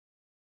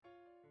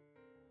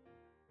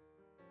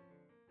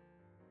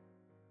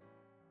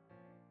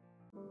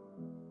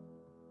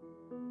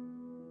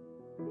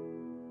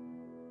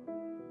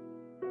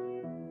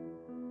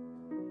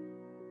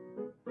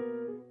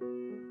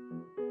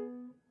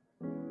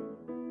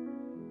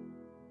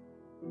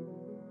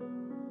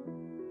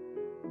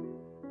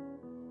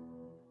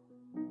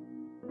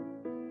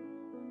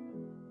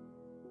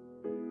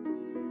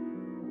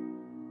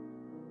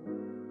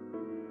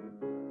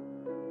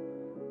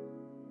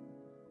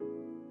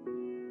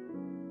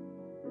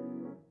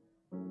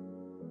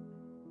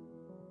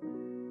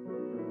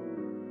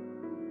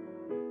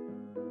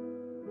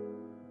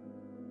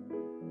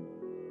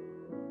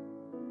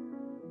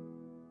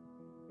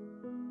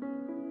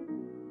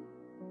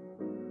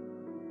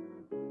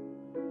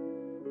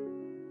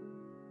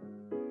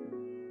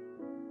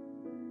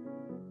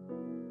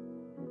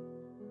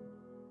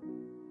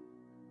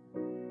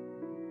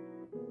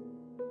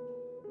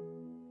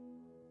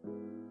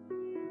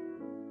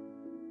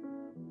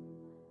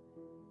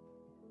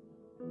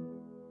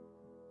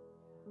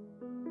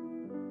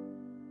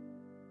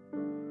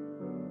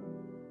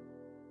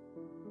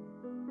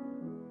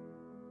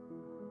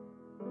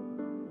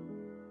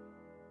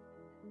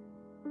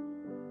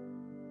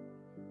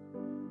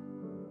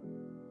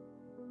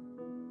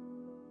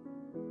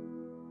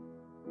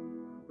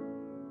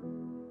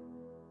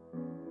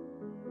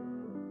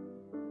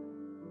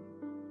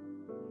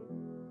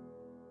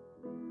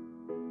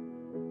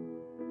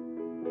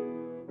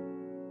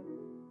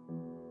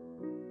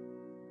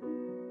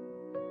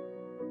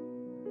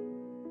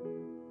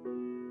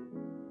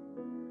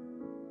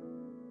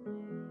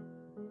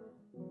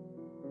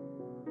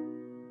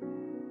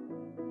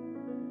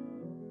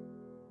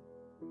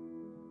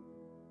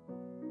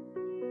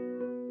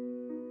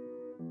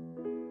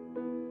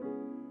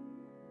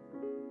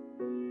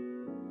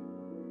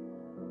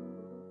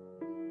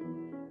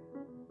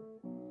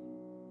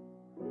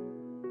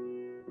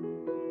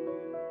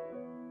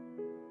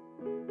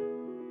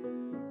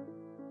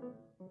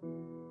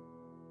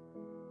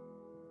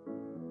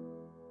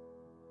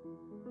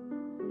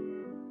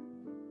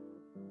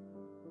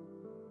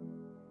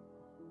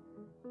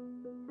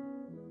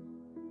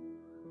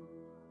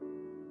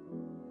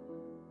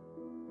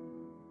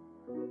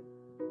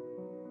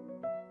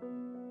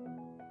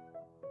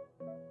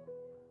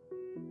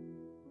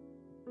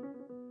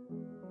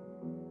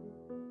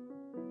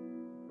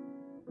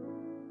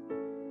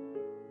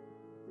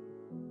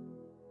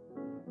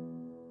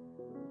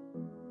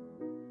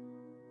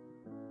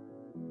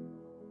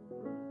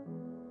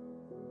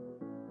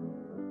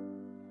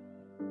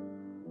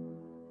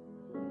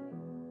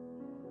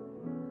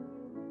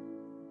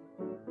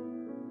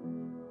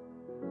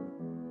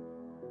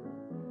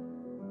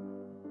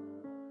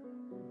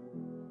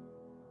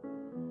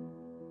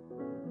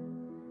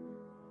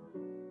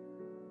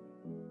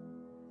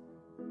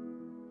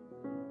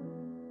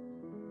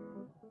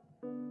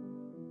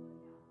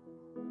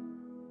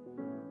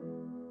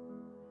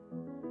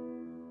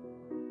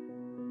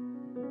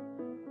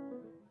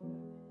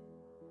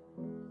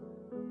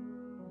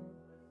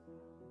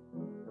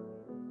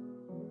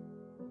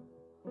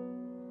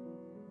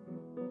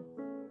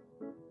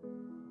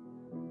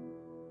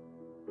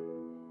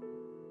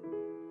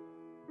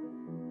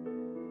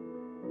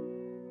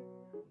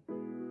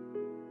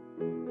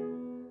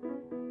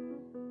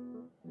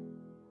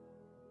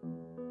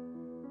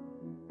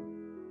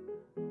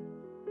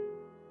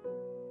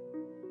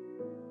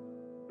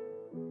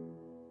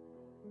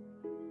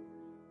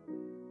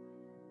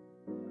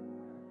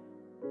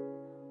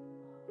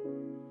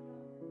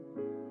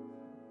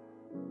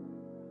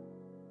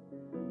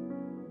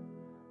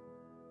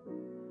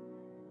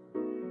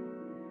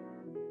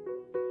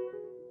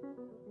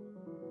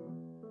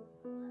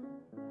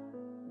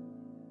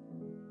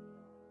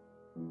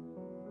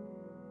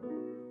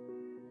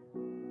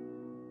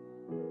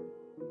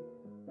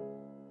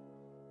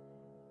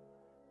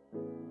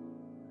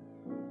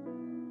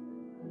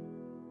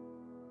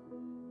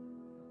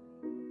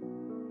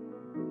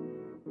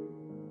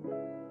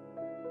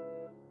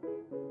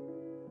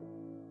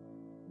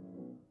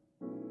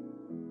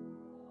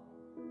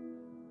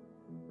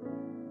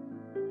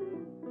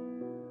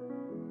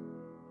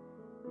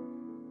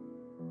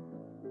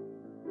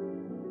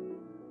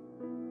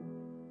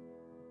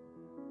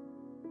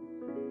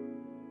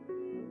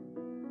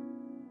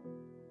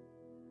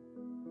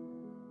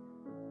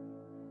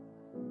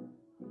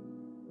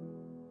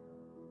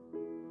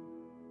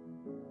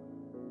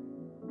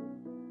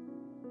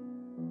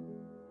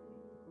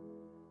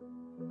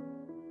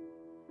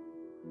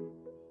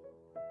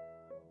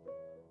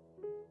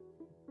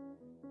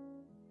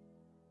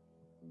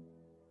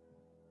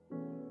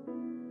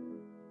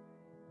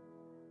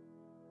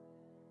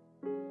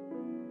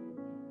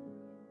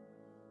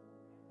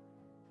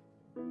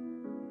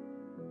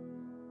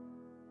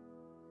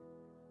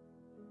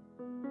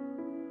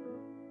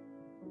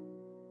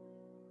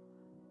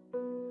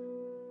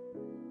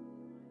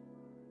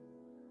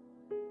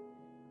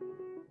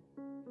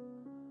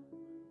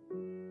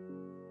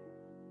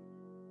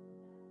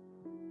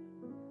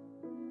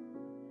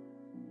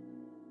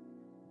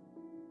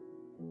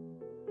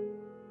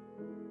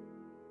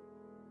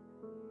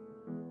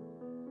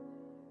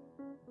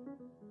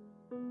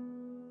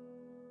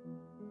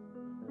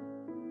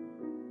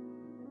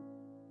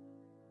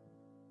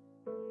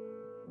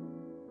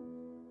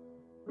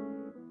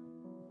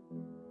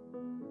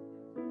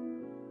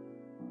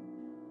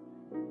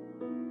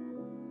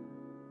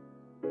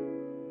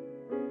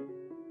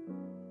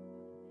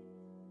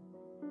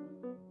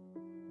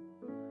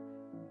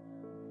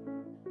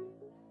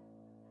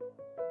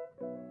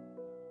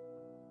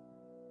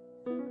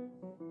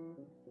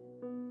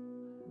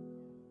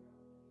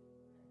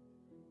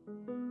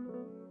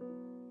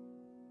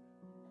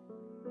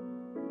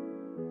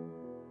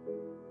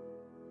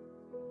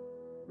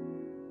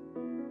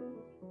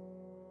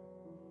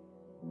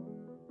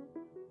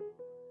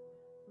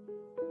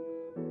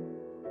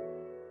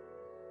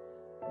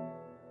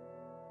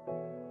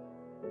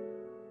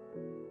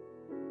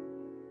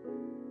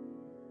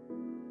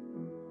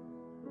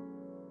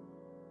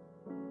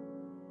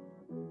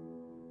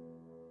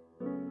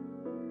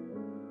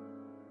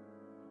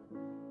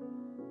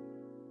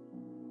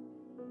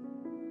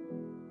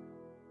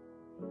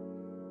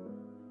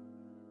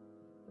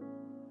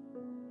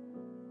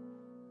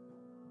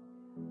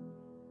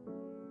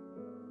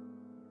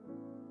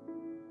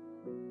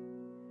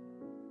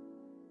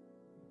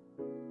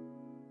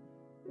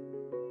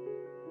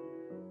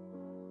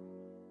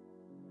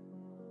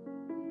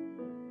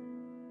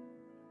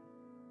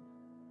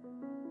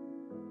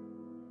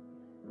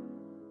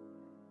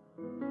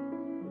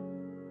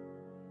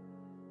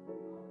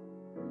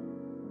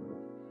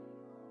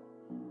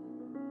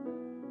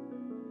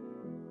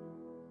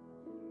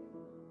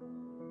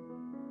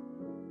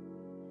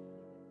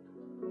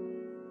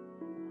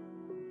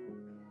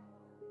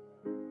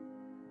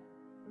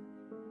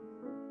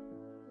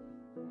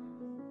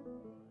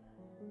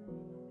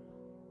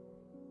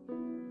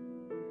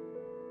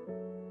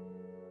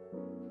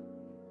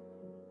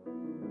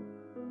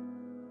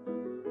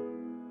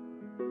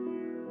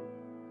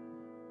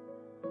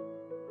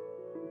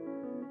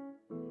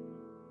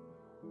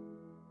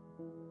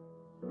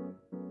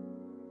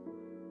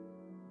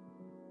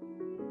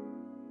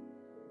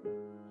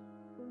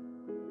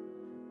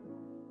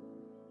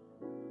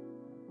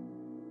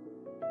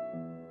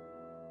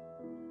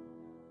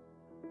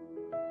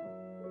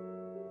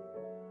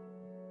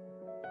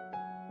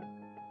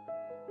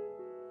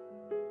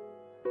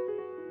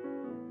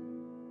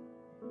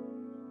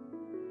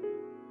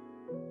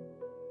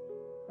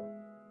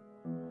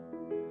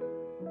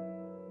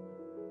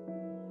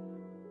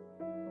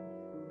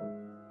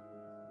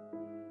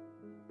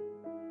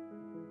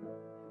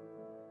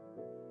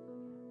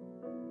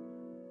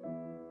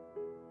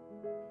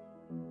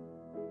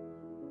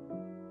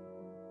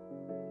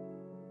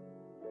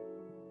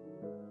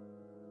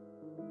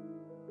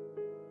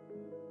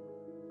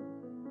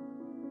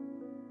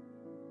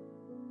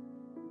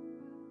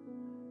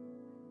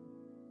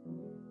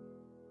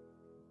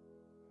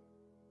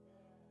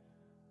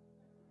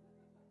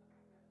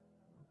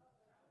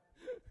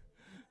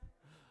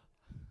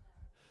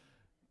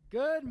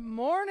Good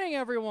morning,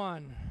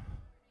 everyone.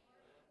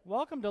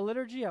 Welcome to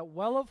Liturgy at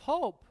Well of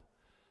Hope.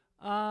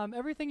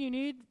 Everything you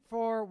need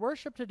for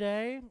worship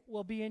today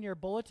will be in your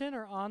bulletin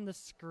or on the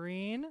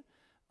screen.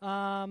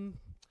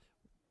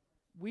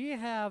 We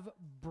have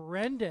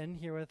Brendan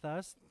here with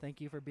us. Thank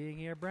you for being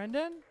here,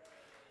 Brendan.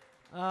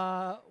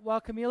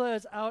 While Camila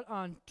is out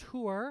on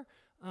tour,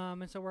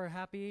 and so we're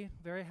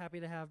very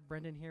happy to have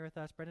Brendan here with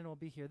us. Brendan will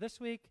be here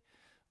this week.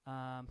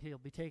 He'll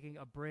be taking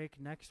a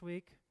break next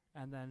week,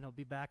 and then he'll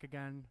be back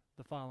again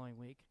the following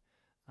week.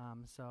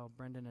 So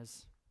Brendan,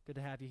 is good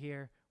to have you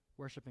here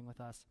worshiping with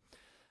us.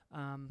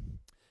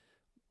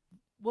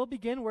 We'll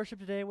begin worship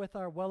today with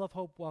our Well of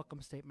Hope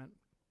welcome statement,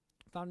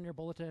 found in your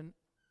bulletin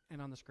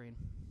and on the screen.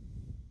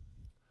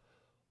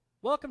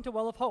 Welcome to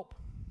Well of Hope.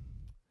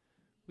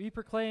 We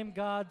proclaim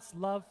God's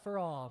love for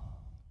all.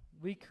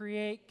 We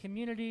create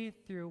community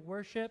through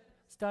worship,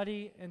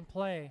 study, and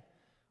play.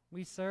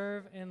 We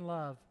serve and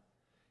love.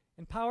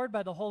 Empowered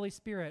by the Holy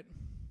Spirit,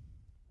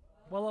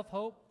 Well of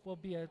Hope will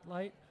be a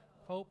light,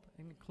 hope,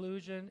 and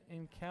inclusion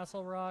in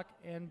Castle Rock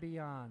and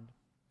beyond.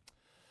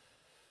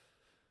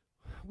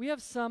 We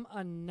have some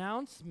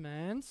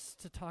announcements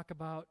to talk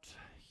about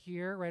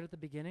here right at the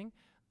beginning.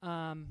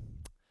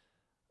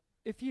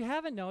 If you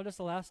haven't noticed,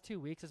 the last 2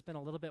 weeks it's been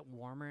a little bit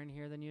warmer in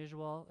here than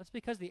usual. That's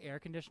because the air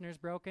conditioner's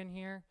broken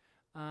here.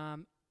 I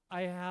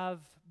have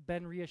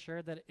been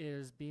reassured that it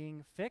is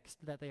being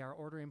fixed, that they are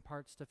ordering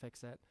parts to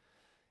fix it.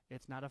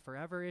 It's not a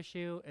forever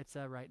issue, it's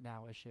a right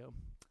now issue.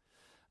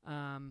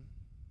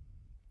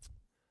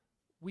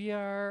 We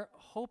are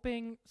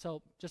hoping,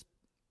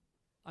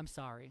 I'm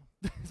sorry,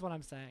 is what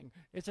I'm saying.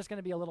 It's just going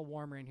to be a little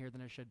warmer in here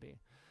than it should be.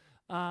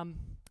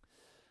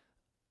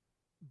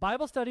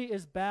 Bible study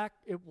is back.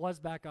 It was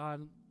back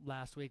on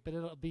last week, but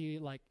it'll be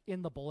like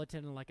in the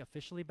bulletin and like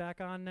officially back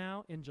on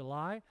now in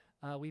July.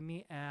 We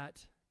meet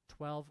at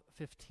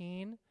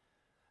 12:15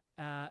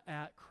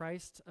 at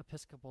Christ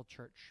Episcopal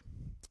Church.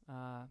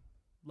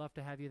 Love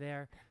to have you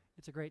there.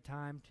 It's a great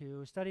time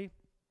to study.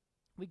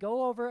 We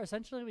go over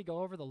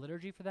the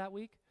liturgy for that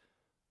week.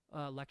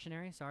 The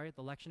lectionary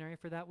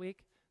for that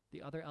week,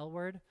 the other L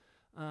word.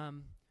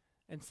 And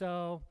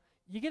so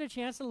you get a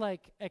chance to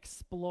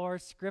explore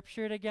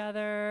scripture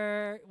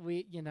together.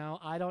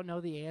 I don't know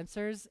the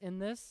answers in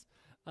this,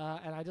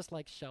 and I just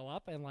show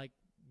up and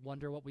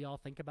wonder what we all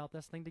think about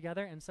this thing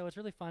together. And so it's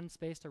really fun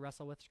space to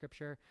wrestle with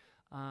scripture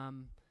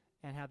and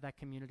have that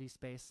community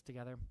space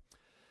together.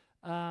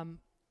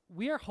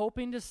 We are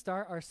hoping to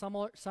start our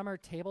summer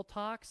table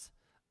talks,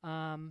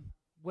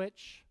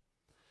 which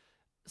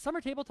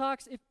summer table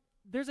talks, if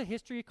there's a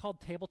history called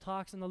table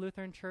talks in the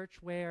Lutheran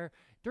Church where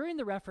during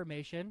the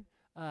Reformation,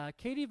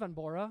 Katie von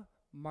Bora,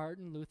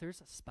 Martin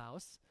Luther's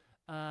spouse,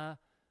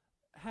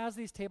 has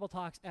these table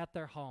talks at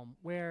their home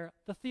where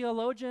the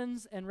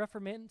theologians and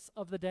reformants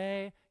of the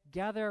day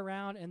gather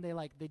around and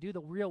they do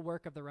the real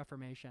work of the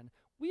Reformation.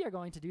 We are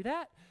going to do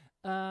that.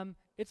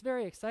 It's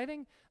very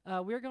exciting.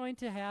 We're going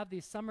to have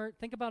these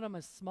think about them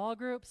as small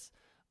groups,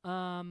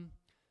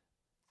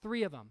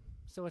 3 of them.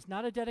 So it's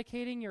not a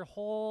dedicating your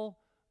whole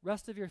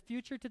rest of your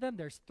future to them.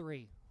 There's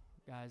 3,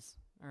 guys.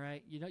 All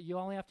right, you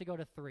only have to go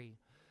to 3.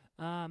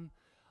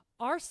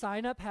 Our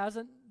sign up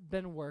hasn't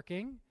been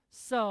working,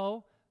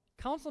 so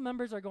council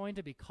members are going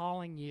to be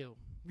calling you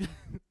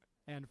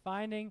and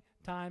finding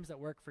times that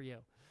work for you.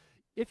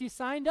 If you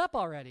signed up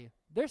already,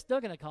 they're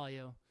still going to call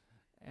you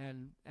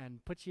and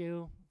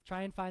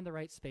try and find the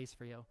right space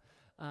for you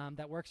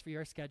that works for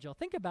your schedule.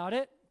 Think about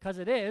it, because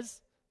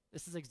this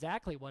is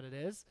exactly what it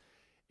is.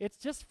 It's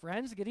just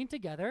friends getting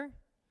together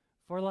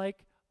for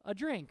a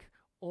drink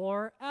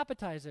or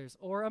appetizers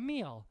or a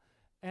meal,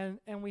 and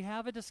we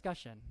have a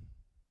discussion.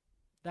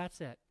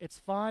 That's it. It's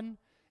fun.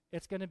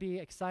 It's going to be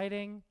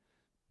exciting.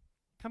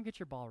 Come get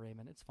your ball,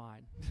 Raymond. It's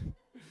fine.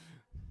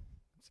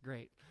 It's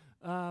great.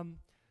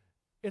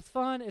 It's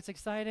fun. It's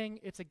exciting.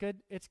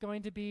 It's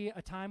going to be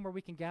a time where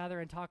we can gather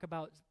and talk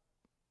about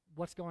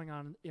what's going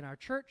on in our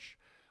church.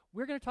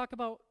 We're going to talk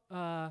about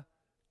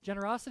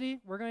generosity.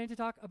 We're going to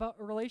talk about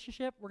a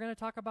relationship. We're going to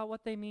talk about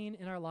what they mean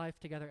in our life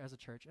together as a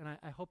church. And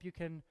I hope you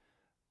can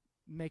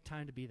make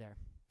time to be there.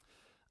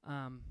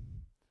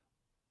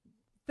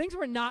 Things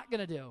we're not going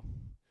to do.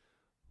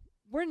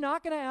 We're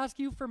not going to ask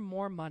you for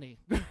more money.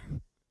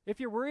 If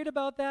you're worried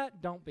about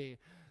that, don't be.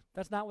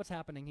 That's not what's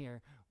happening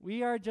here.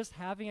 We are just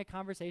having a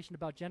conversation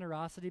about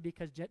generosity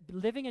because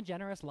living a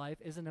generous life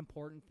is an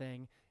important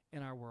thing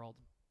in our world.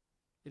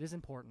 It is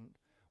important.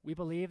 We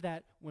believe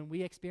that when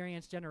we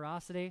experience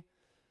generosity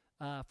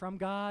from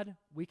God,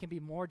 we can be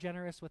more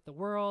generous with the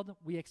world.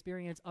 We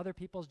experience other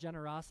people's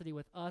generosity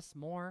with us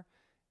more.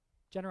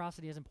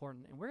 Generosity is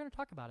important, and we're going to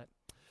talk about it.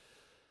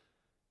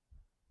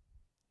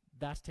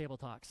 That's Table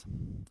Talks.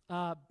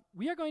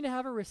 We are going to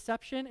have a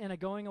reception and a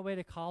going away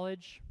to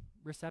college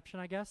reception,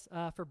 I guess,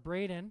 for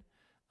Braden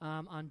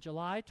on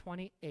July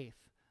 28th.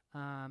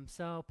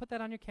 So put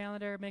that on your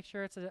calendar. Make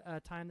sure it's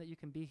a time that you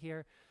can be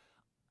here.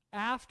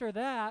 After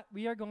that,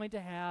 we are going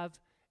to have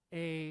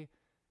a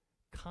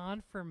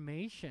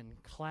confirmation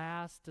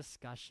class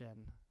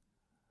discussion.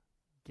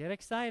 Get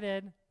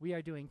excited. We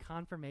are doing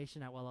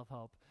confirmation at Well of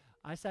Hope.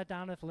 I sat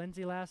down with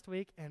Lindsay last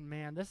week, and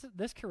man,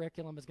 this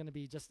curriculum is going to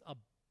be just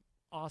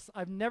awesome.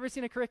 I've never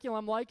seen a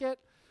curriculum like it.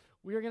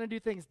 We are going to do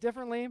things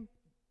differently.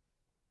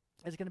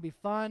 It's going to be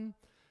fun.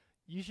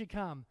 You should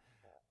come.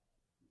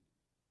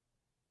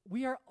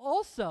 We are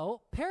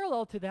also,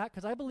 parallel to that,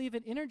 because I believe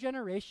in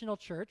intergenerational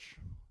church,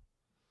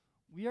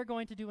 we are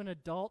going to do an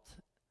adult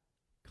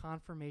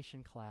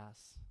confirmation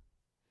class.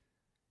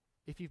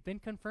 If you've been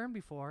confirmed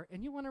before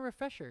and you want a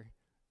refresher,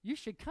 you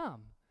should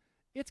come.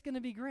 It's going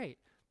to be great.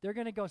 They're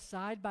going to go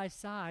side by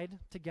side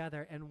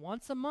together, and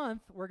once a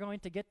month, we're going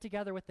to get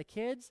together with the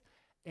kids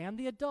and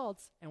the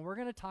adults, and we're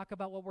going to talk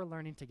about what we're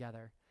learning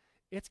together.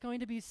 It's going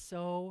to be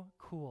so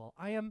cool.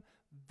 I am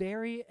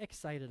very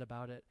excited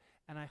about it,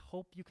 and I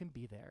hope you can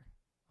be there,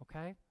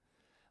 okay?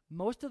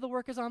 Most of the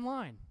work is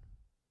online.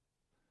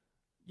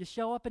 You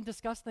show up and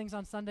discuss things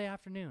on Sunday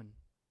afternoon.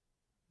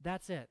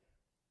 That's it.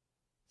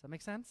 Does that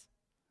make sense?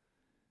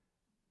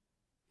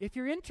 If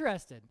you're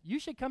interested, you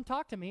should come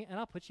talk to me, and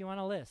I'll put you on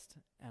a list,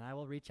 and I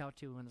will reach out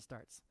to you when it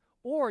starts.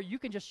 Or you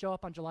can just show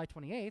up on July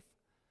 28th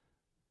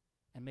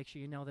and make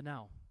sure you know the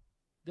no.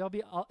 There'll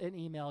be an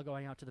email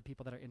going out to the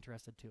people that are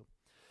interested too.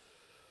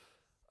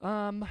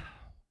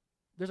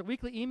 There's a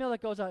weekly email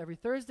that goes out every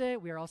Thursday.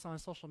 We are also on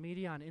social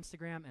media on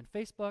Instagram and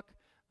Facebook.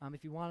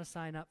 If you want to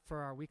sign up for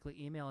our weekly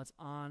email, it's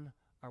on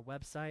our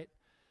website.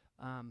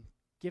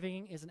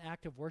 Giving is an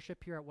act of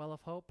worship here at Well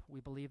of Hope.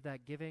 We believe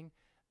that giving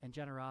and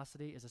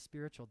generosity is a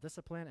spiritual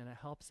discipline, and it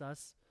helps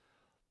us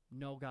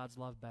know God's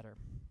love better.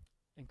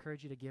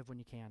 Encourage you to give when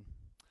you can.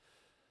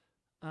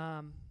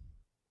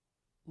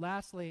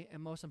 Lastly,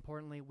 and most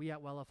importantly, we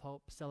at Well of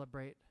Hope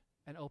celebrate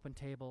an open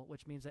table,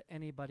 which means that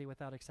anybody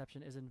without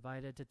exception is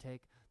invited to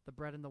take the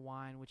bread and the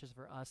wine, which is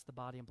for us the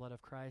body and blood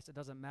of Christ. It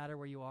doesn't matter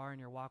where you are in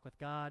your walk with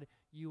God.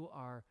 You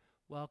are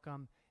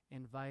welcome,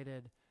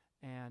 invited,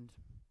 and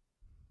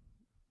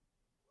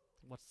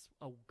what's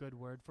a good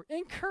word for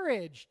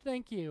encouraged?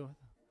 Thank you.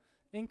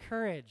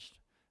 Encouraged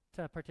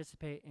to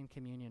participate in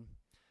communion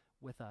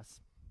with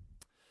us.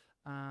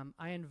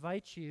 I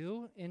invite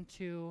you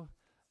into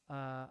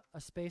a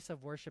space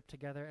of worship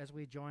together as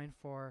we join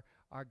for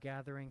our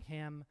gathering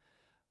hymn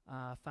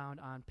found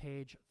on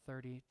page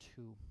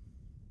 32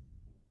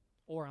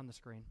 or on the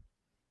screen.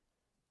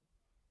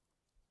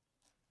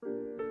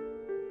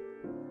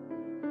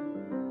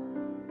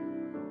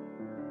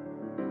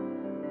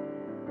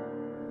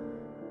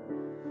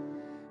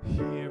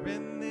 Here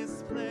in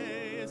this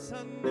place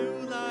a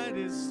new light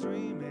is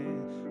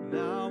streaming.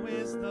 Now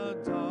is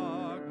the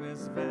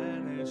darkness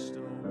vanished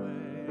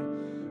away.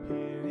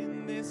 Here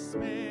in this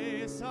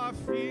space our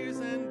fears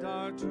and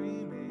our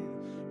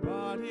dreaming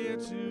brought here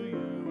to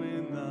you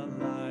in the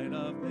light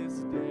of this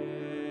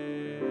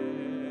day.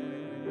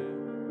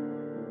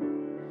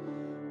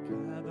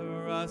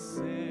 Gather us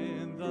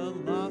in the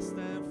lost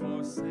and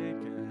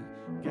forsaken.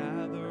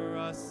 Gather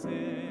us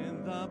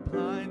in the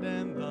blind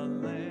and the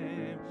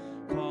lame.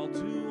 Call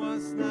to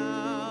us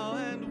now,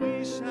 and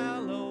we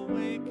shall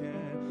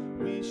awaken.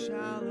 We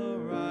shall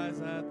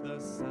arise at the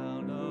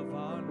sound of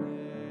our name.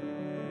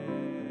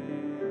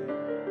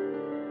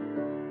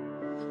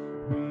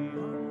 We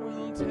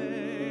will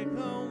take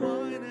the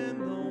wine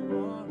and the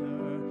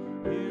water.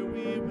 Here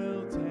we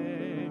will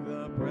take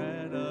the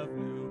bread of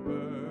new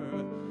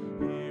birth.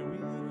 Here we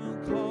will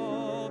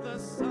call the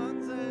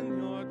sons and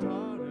your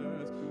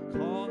daughters.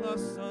 Call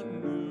us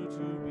anew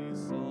to be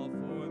salt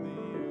for the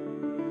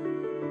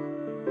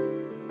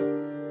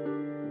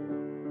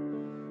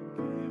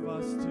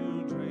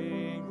to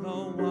drink the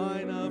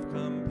wine of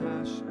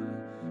compassion.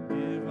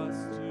 Give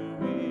us to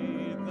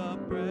eat the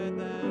bread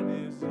that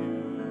is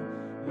you.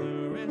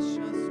 Nourish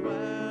us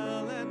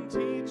well and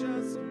teach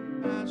us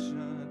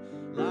compassion.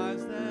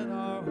 Lives that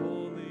are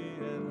holy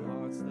and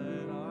hearts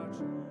that are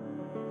true.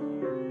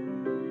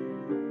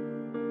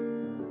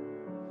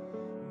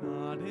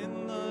 Not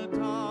in the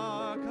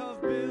dark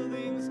of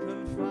buildings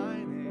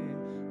confining.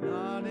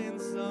 Not in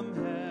some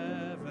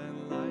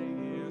heaven light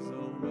years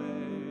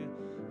away.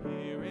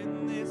 Here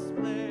in this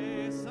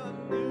place a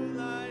new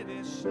light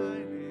is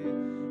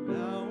shining.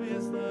 Now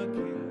is the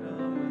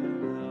kingdom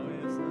and now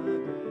is the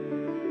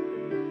day.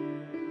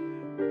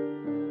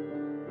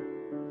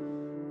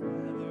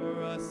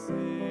 Gather us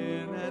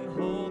in and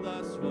hold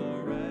us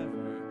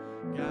forever.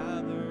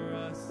 Gather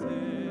us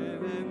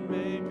in and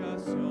make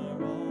us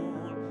your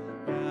own.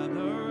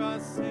 Gather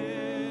us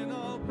in,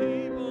 all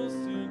peoples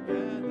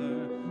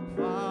together.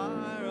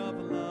 Fire of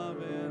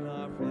love in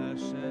our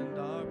flesh and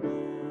our bones.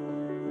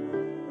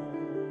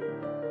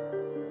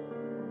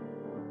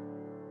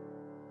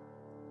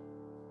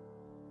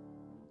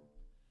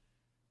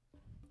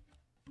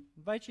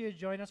 Invite you to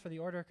join us for the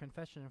order of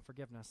confession and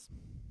forgiveness.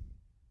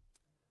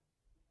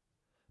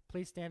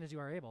 Please stand as you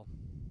are able.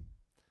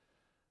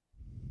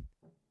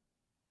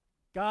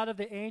 God of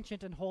the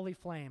ancient and holy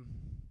flame,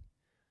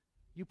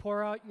 you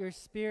pour out your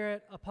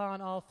Spirit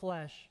upon all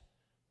flesh.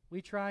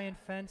 We try and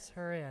fence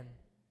her in.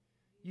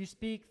 You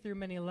speak through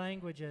many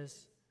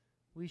languages.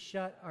 We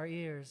shut our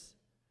ears.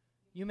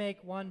 You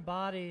make one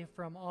body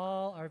from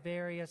all our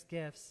various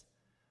gifts.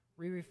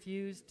 We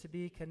refuse to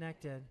be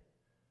connected.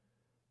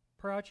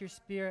 Pour out your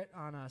Spirit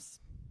on us.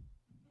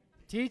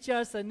 Teach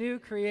us a new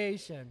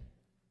creation.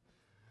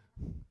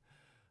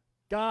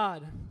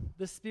 God,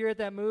 the Spirit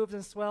that moves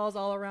and swells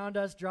all around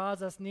us,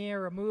 draws us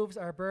near, removes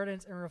our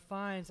burdens, and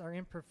refines our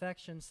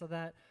imperfections so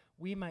that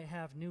we might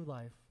have new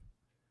life.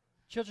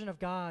 Children of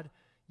God,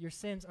 your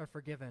sins are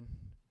forgiven.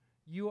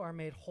 You are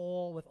made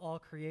whole with all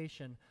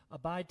creation.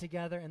 Abide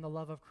together in the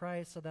love of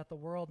Christ so that the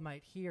world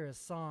might hear his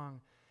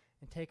song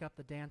and take up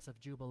the dance of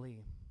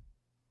Jubilee.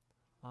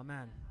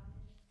 Amen.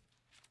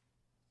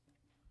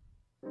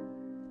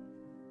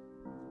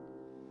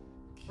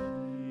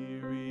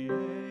 Kyrie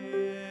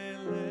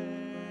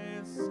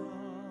eleison,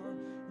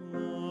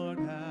 Lord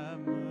have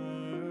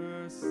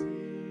mercy.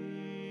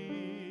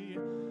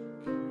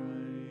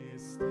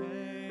 Christ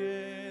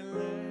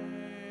eleison,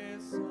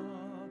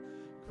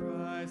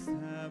 Christ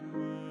have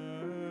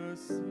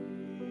mercy.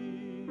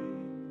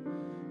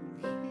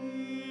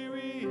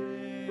 Kyrie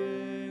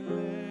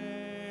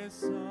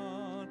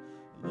eleison,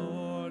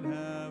 Lord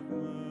have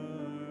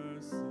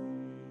mercy.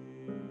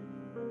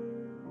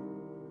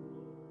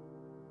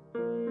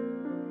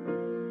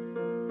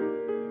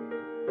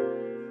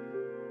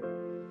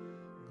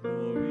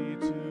 Glory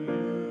to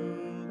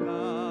you,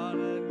 God,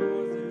 and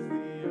yours is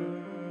the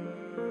earth.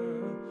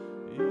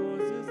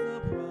 Yours is the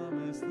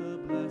promise, the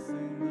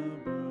blessing, the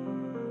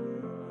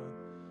birth.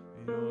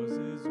 Yours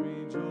is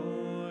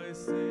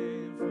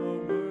rejoicing for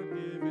word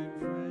given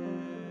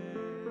friend.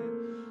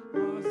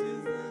 Yours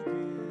is the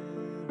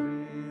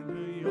giving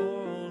to your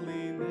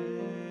holy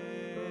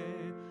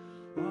name.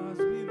 Ours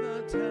be the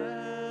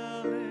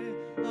telling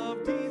of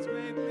deeds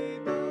greatly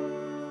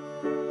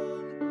done.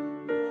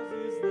 Yours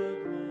is the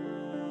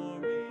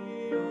glory,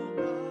 O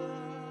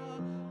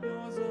God,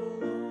 yours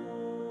alone.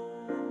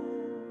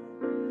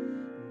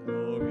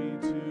 Glory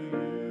to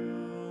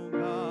you,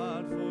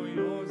 God, for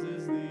yours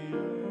is the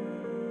earth.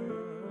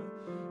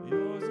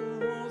 Yours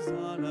are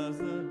hosannas,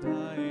 the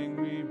dying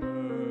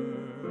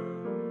rebirth.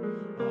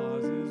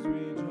 Ours is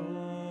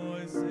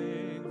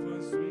rejoicing for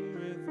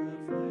spirits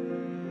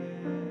aflame.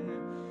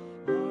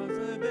 Ours a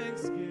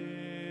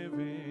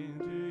thanksgiving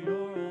to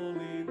your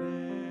holy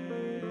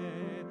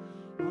name.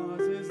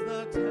 Ours is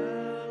the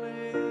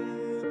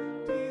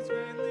telling, deeds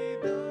greatly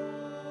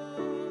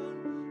done.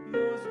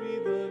 Yours be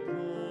the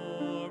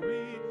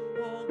glory,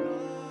 O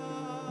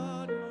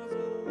God, yours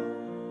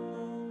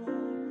alone.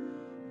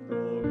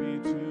 Glory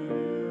to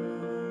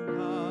you,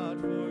 God,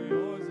 for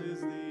yours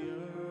is the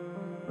earth.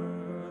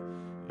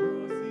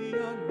 Yours the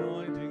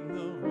anointing,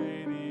 the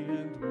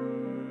radiant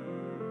word.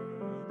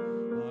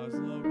 Ours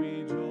the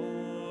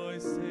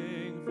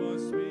rejoicing for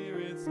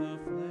spirits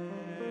aflame.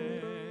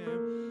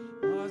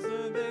 Ours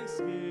the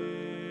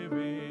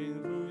thanksgiving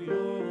for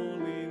your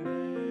holy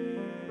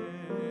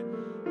name.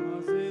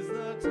 Ours is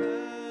the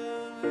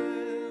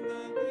telling,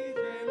 the deeds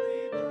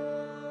greatly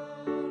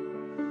done.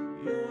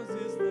 Yours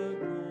is the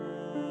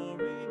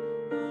glory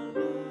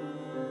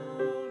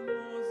alone,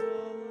 yours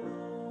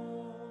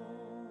alone.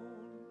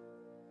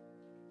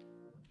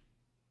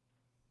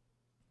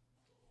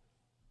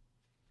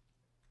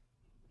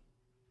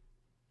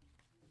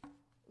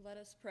 Let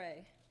us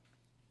pray.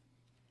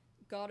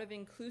 God of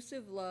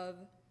inclusive love,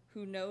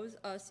 who knows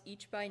us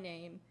each by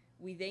name,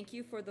 we thank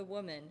you for the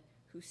woman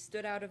who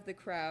stood out of the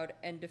crowd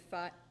and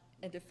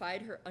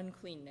defied her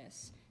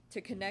uncleanness. To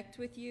connect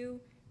with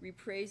you, we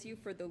praise you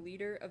for the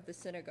leader of the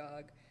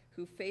synagogue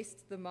who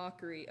faced the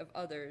mockery of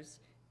others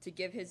to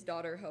give his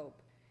daughter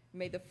hope.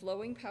 May the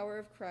flowing power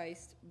of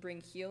Christ bring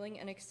healing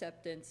and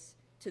acceptance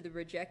to the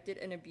rejected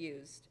and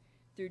abused.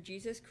 Through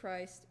Jesus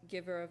Christ,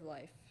 giver of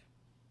life.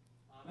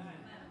 Amen.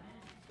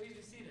 Please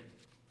be seated.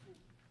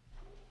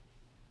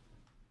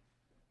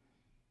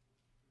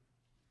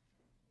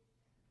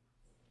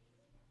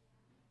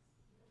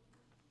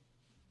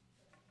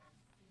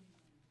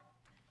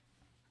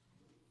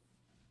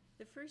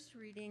 The first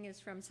reading is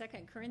from 2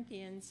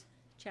 Corinthians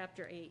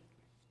chapter 8.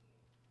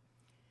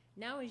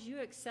 Now as you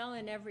excel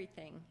in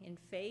everything, in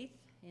faith,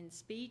 in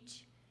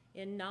speech,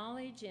 in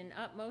knowledge, in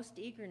utmost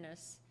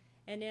eagerness,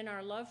 and in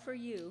our love for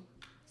you,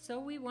 so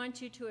we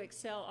want you to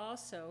excel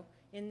also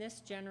in this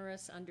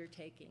generous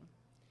undertaking.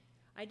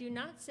 I do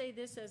not say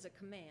this as a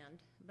command,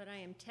 but I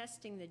am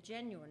testing the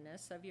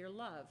genuineness of your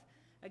love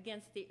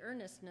against the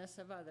earnestness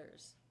of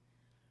others.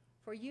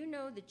 For you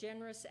know the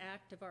generous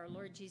act of our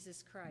Lord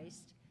Jesus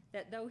Christ,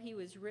 that though he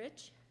was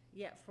rich,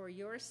 yet for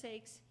your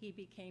sakes he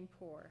became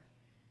poor,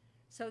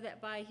 so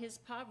that by his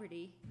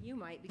poverty you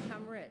might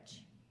become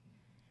rich.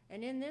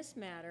 And in this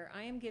matter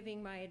I am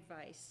giving my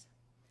advice.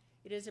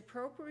 It is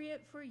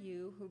appropriate for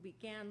you who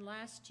began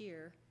last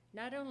year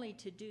not only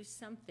to do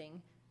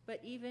something, but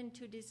even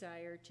to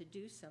desire to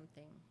do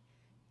something.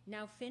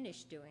 Now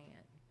finish doing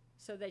it,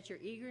 so that your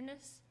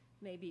eagerness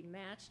may be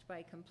matched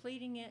by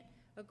completing it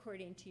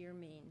according to your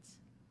means.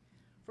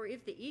 For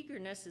if the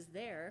eagerness is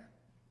there,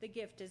 the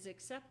gift is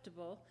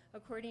acceptable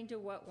according to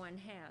what one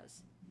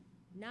has,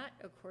 not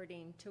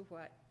according to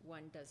what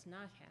one does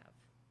not have.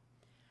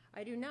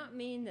 I do not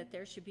mean that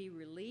there should be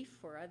relief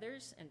for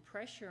others and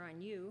pressure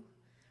on you,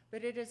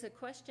 but it is a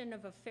question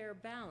of a fair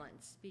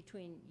balance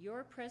between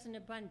your present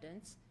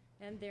abundance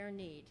and their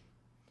need,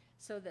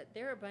 so that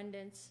their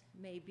abundance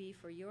may be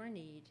for your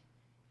need,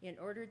 in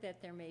order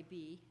that there may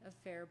be a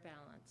fair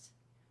balance.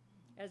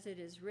 As it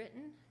is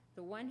written,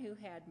 the one who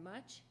had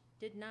much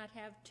did not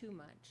have too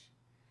much,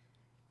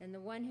 and the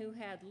one who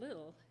had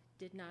little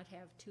did not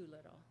have too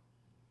little.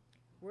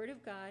 Word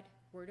of God,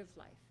 word of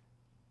life.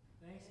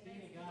 Thanks be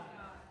to God.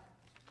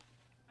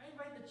 I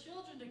invite the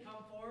children to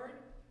come forward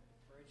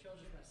for a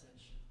children's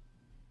message.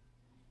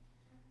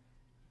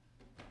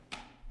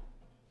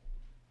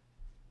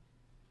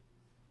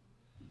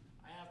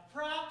 I have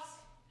props,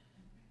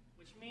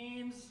 which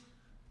means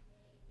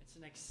it's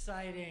an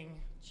exciting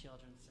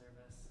children's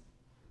service.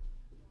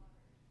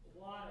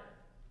 Water.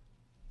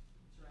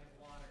 That's right,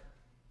 water.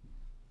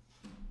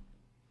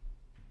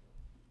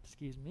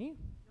 Excuse me.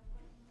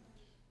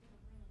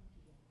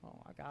 Oh,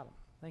 I got them.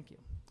 Thank you.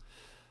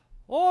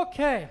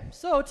 Okay,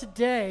 so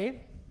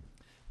today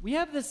we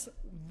have this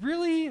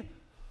really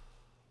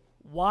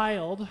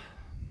wild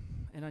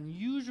and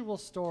unusual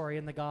story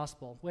in the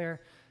gospel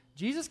where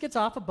Jesus gets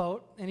off a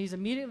boat and he's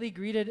immediately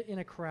greeted in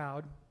a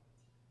crowd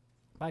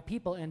by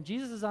people, and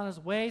Jesus is on his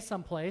way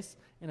someplace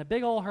in a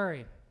big old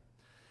hurry.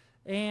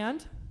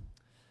 And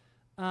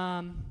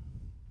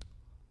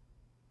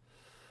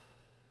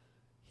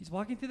he's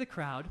walking through the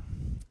crowd,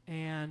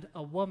 and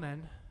a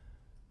woman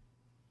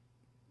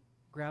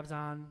grabs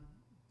on,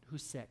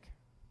 who's sick,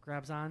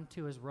 grabs on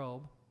to his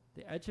robe,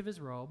 the edge of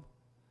his robe,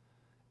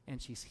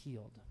 and she's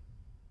healed.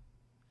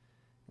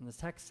 And the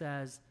text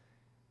says,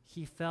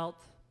 he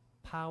felt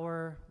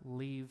power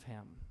leave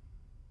him.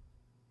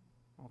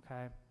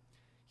 Okay?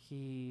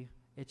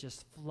 It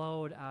just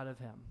flowed out of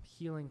him.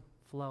 Healing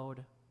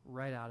flowed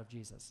right out of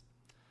Jesus.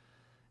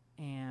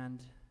 And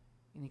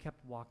he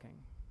kept walking.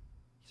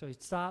 So he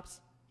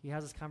stops, he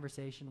has this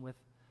conversation with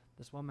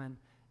this woman,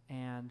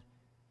 and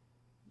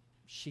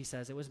she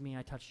says, it was me,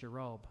 I touched your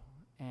robe.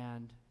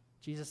 And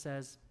Jesus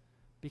says,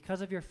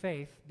 because of your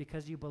faith,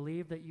 because you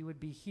believe that you would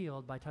be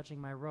healed by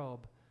touching my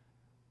robe,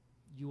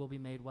 you will be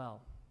made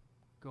well.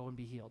 Go and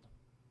be healed.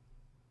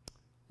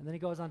 And then he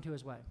goes on to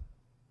his way.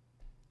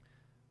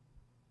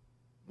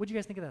 What do you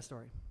guys think of that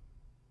story?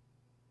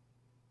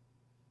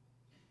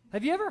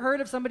 Have you ever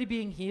heard of somebody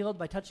being healed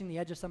by touching the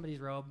edge of somebody's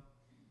robe?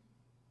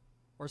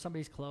 Or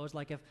somebody's clothes?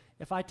 Like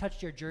if I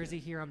touched your jersey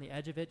here on the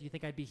edge of it, do you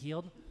think I'd be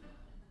healed?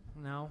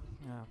 No?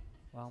 Yeah.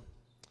 Well,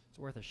 it's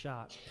worth a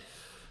shot.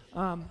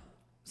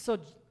 So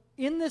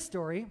in this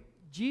story,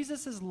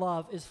 Jesus'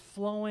 love is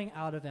flowing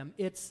out of him.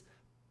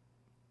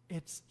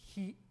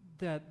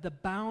 The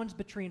bounds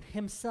between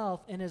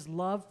himself and his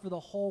love for the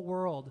whole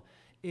world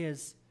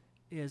is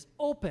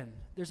open.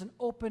 There's an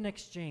open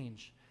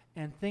exchange,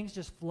 and things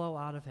just flow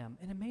out of him.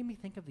 And it made me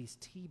think of these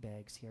tea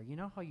bags here. You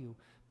know how you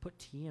put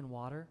tea in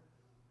water?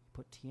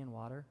 Put tea in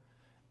water?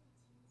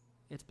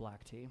 It's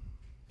black tea,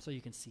 so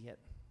you can see it.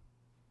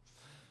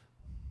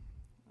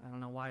 I don't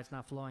know why it's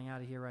not flowing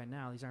out of here right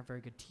now. These aren't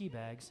very good tea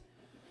bags.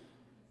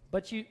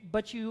 But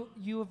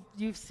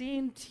you've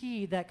seen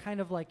tea that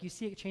kind of like, you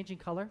see it changing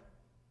color?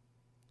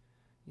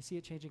 You see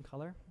it changing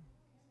color?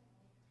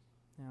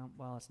 No,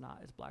 well, it's not.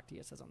 It's black tea,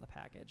 it says on the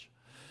package.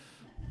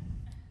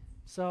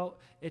 So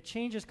it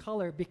changes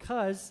color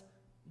because,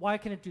 why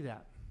can it do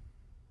that?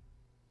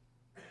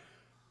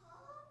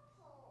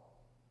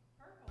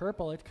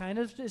 Purple. It kind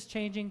of is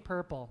changing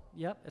purple.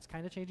 Yep, it's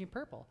kind of changing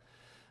purple.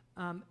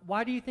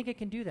 Why do you think it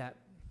can do that?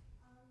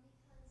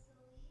 Because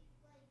the leaf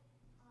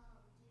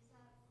gives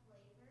out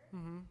flavor,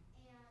 Mm-hmm. and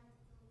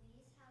the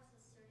leaf has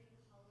a certain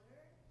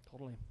color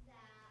Totally.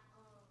 that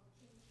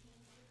can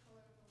change the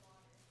color of the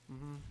water.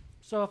 Mm-hmm.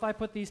 So if I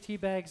put these tea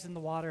bags in the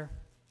water,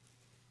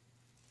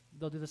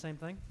 they'll do the same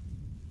thing?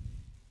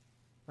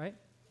 Right?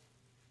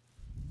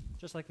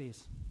 Just like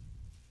these.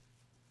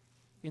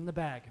 In the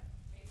bag.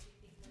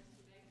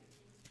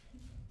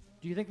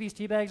 Do you think these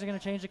tea bags are going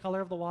to change the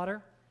color of the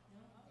water?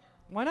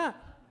 Why not?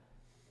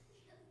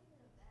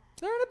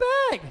 They're in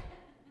a bag.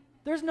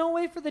 There's no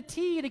way for the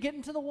tea to get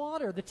into the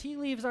water. The tea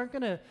leaves aren't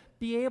going to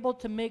be able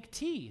to make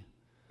tea.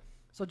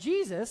 So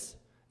Jesus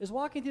is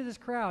walking through this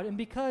crowd, and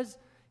because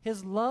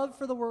his love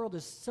for the world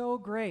is so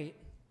great,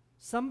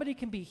 somebody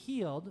can be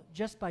healed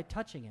just by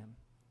touching him.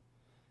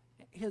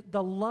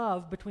 The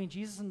love between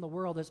Jesus and the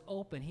world is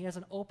open. He has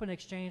an open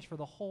exchange for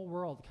the whole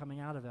world coming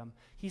out of him.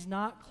 He's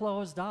not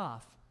closed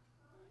off.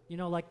 You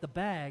know, like the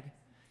bag,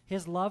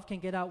 his love can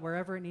get out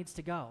wherever it needs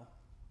to go.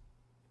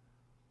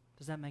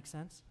 Does that make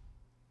sense?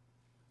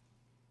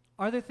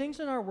 Are there things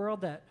in our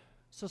world that,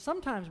 so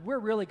sometimes we're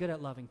really good at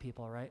loving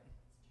people, right?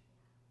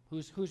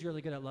 Who's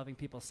really good at loving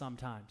people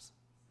sometimes?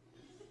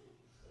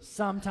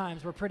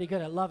 Sometimes we're pretty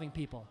good at loving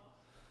people.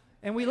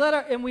 And we let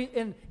our,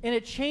 and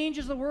it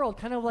changes the world,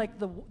 kind of like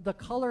the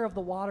color of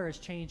the water is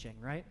changing,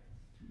 right?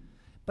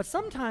 But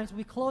sometimes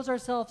we close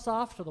ourselves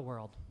off to the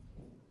world.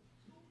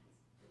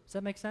 Does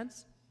that make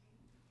sense?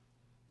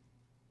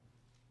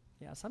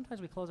 Yeah, sometimes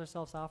we close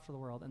ourselves off to the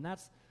world, and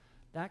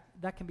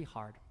that can be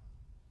hard,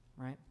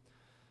 right?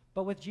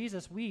 But with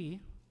Jesus,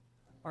 we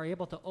are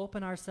able to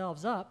open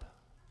ourselves up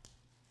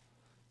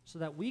so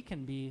that we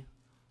can be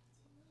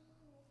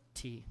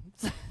tea.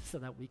 So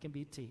that we can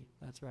be tea.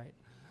 That's right.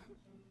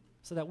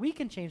 So that we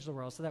can change the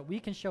world, so that we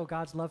can show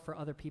God's love for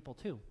other people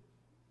too.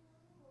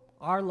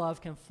 Our love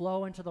can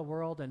flow into the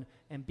world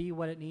and be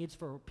what it needs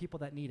for people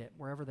that need it,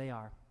 wherever they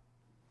are.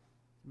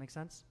 Make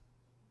sense?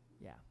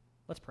 Yeah.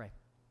 Let's pray.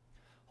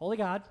 Holy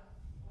God,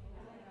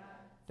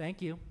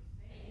 thank you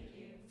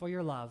for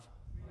your love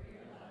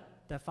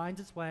that finds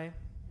its way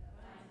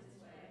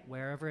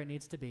wherever it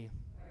needs to be,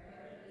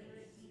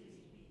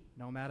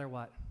 no matter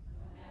what.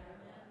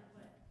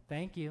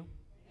 Thank you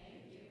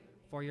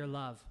for your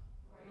love.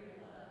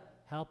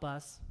 Help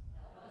us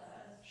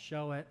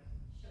show it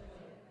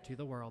to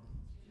the world.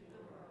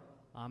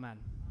 Amen.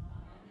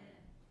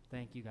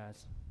 Thank you,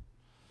 guys.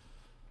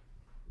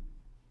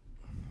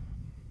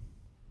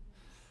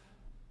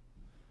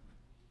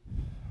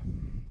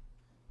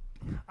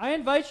 I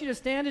invite you to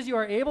stand as you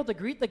are able to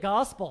greet the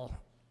gospel.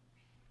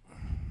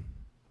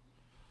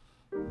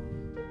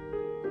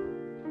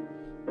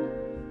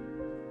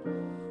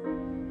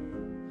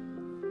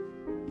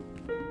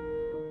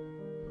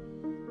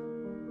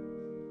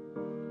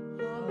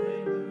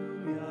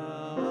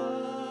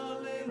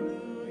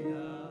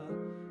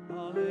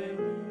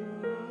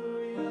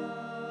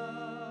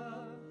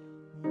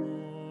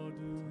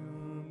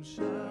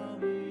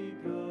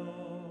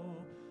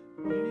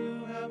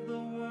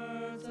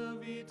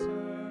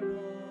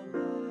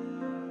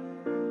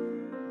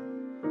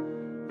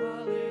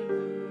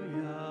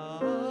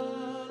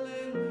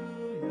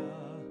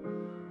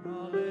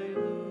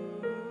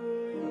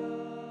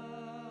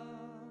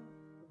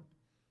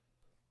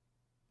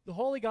 The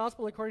Holy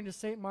Gospel according to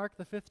St. Mark,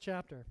 the 5th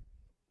chapter.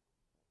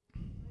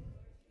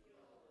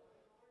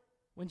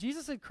 When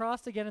Jesus had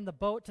crossed again in the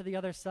boat to the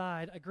other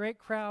side, a great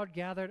crowd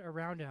gathered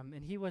around him,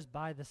 and he was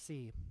by the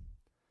sea.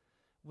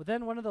 Well,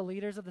 then one of the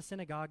leaders of the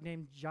synagogue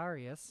named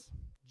Jairus,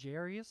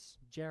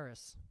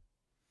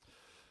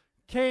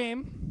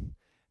 came,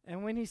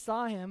 and when he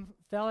saw him,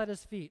 fell at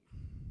his feet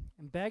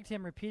and begged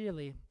him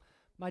repeatedly,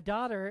 "My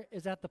daughter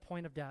is at the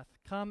point of death.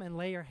 Come and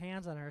lay your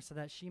hands on her so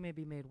that she may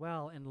be made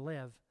well and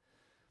live."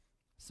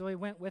 So he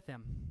went with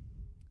him,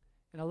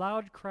 and a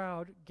loud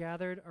crowd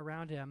gathered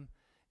around him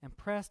and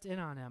pressed in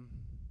on him.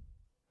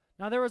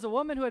 Now there was a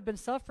woman who had been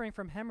suffering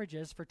from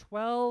hemorrhages for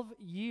 12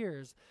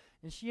 years,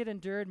 and she had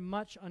endured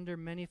much under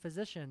many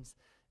physicians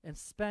and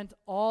spent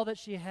all that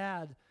she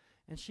had,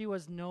 and she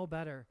was no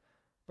better,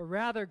 but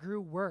rather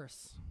grew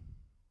worse.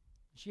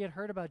 She had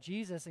heard about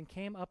Jesus and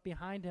came up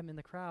behind him in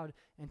the crowd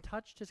and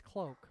touched his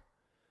cloak.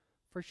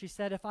 For she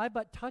said, "If I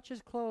but touch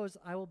his clothes,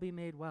 I will be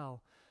made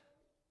well."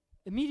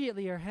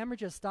 Immediately her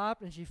hemorrhages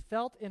stopped, and she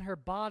felt in her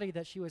body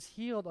that she was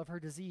healed of her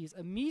disease.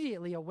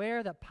 Immediately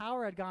aware that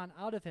power had gone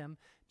out of him,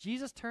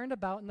 Jesus turned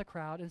about in the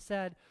crowd and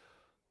said,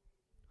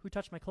 "Who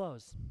touched my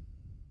clothes?"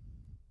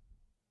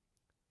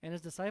 And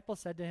his disciples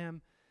said to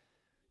him,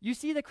 "You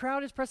see the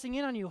crowd is pressing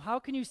in on you. How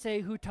can you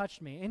say, 'Who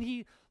touched me?'" And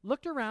he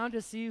looked around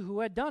to see who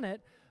had done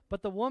it,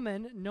 but the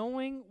woman,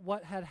 knowing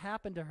what had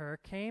happened to her,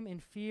 came in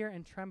fear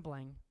and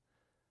trembling,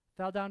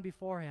 fell down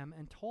before him,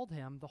 and told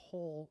him the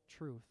whole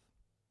truth.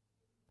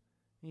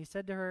 And he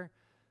said to her,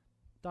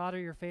 "Daughter,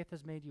 your faith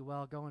has made you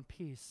well. Go in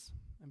peace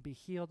and be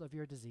healed of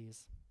your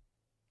disease."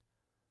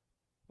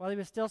 While he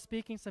was still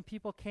speaking, some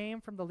people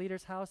came from the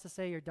leader's house to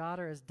say, "Your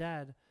daughter is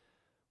dead.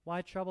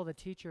 Why trouble the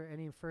teacher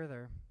any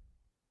further?"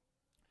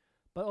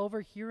 But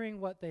overhearing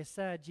what they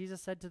said,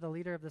 Jesus said to the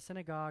leader of the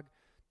synagogue,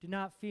 "Do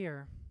not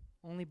fear,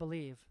 only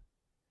believe."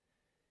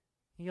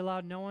 He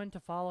allowed no one to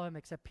follow him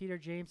except Peter,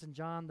 James, and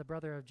John, the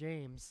brother of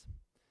James.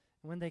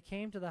 And when they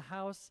came to the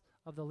house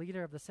of the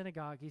leader of the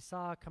synagogue, he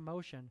saw a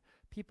commotion,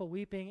 people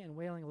weeping and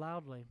wailing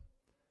loudly.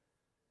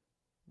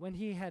 When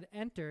he had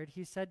entered,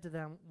 he said to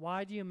them,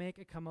 "Why do you make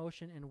a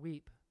commotion and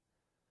weep?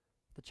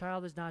 The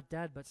child is not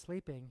dead, but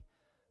sleeping."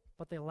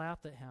 But they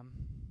laughed at him.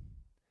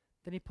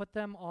 Then he put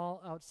them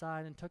all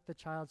outside and took the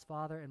child's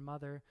father and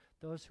mother,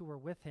 those who were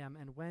with him,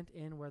 and went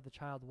in where the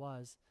child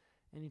was.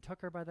 And he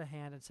took her by the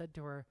hand and said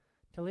to her,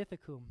 "Talitha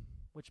cum,"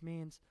 which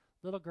means,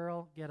 "Little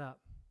girl, get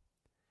up."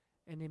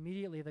 And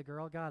immediately the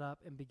girl got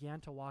up and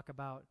began to walk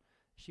about.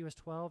 She was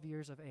 12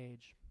 years of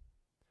age.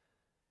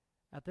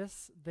 At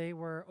this they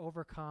were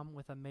overcome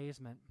with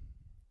amazement,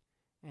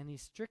 and he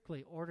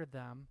strictly ordered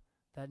them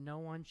that no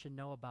one should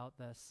know about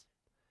this,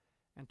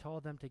 and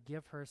told them to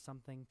give her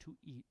something to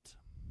eat.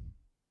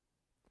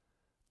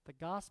 The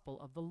Gospel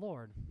of the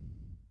Lord.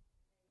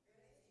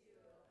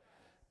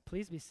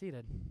 Please be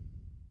seated.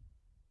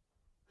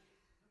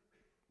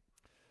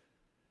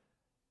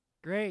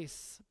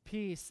 Grace,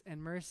 peace,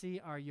 and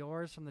mercy are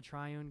yours from the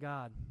triune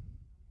God.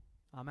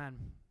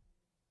 Amen.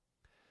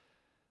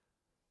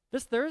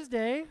 This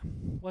Thursday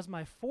was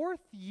my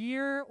 4th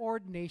year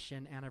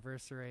ordination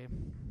anniversary.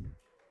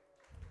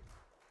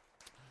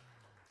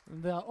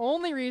 The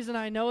only reason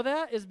I know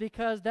that is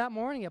because that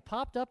morning it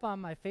popped up on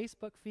my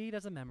Facebook feed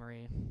as a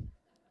memory.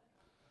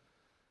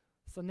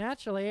 So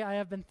naturally, I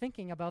have been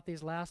thinking about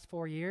these last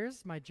 4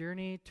 years, my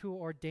journey to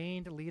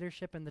ordained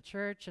leadership in the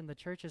church and the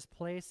church's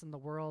place in the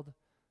world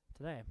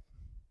today.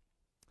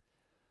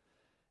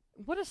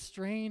 What a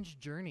strange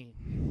journey.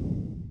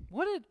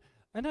 What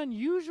an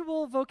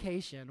unusual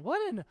vocation.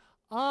 What an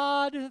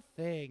odd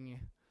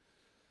thing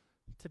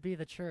to be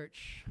the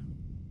church.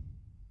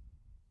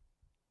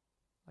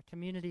 A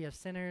community of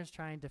sinners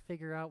trying to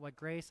figure out what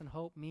grace and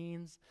hope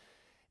means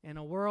in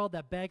a world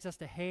that begs us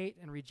to hate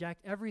and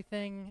reject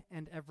everything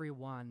and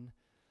everyone.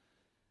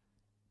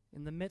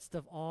 In the midst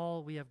of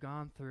all we have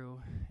gone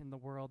through in the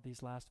world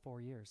these last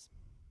 4 years.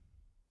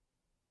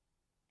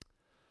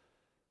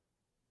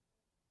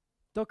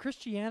 Though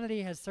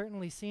Christianity has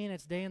certainly seen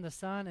its day in the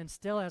sun and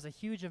still has a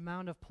huge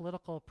amount of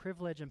political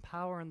privilege and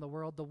power in the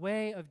world, the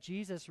way of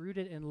Jesus,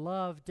 rooted in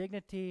love,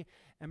 dignity,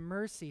 and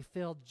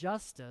mercy-filled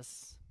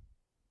justice,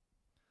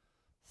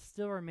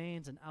 still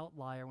remains an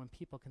outlier when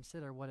people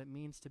consider what it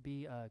means to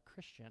be a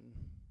Christian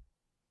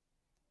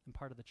and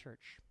part of the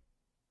church.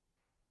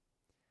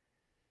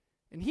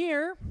 And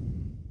here,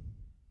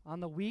 on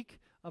the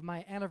week of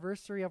my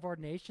anniversary of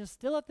ordination,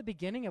 still at the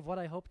beginning of what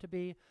I hope to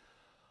be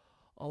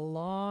a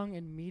long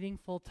and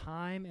meaningful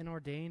time in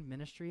ordained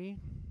ministry,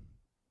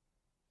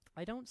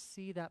 I don't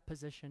see that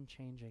position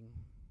changing.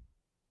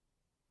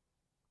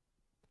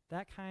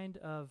 That kind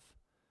of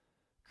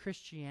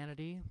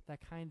Christianity, that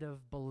kind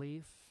of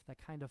belief, that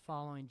kind of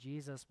following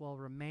Jesus will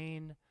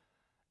remain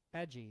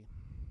edgy,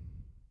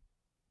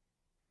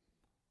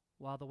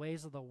 while the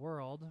ways of the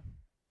world,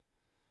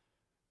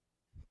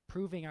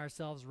 proving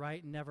ourselves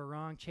right and never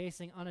wrong,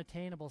 chasing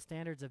unattainable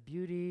standards of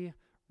beauty,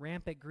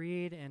 rampant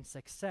greed, and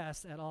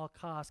success at all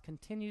costs,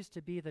 continues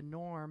to be the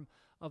norm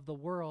of the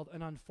world,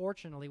 and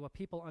unfortunately what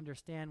people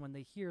understand when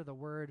they hear the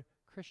word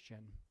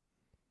Christian.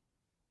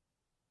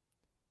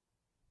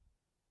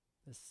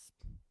 This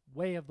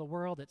way of the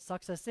world, it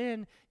sucks us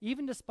in,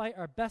 even despite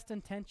our best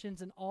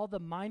intentions and all the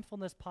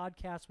mindfulness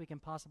podcasts we can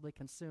possibly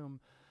consume.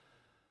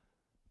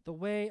 The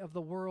way of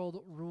the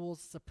world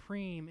rules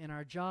supreme in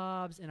our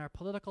jobs, in our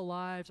political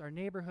lives, our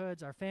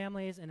neighborhoods, our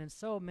families, and in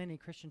so many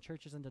Christian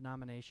churches and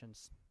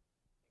denominations.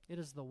 It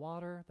is the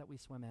water that we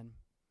swim in.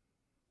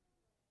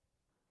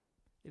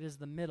 It is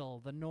the middle,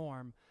 the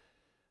norm,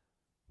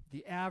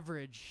 the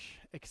average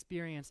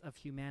experience of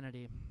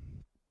humanity.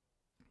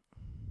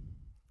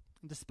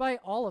 And despite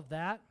all of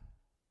that,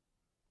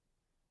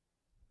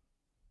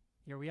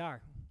 here we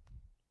are,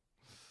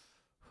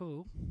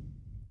 who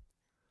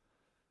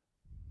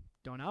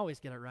don't always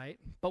get it right,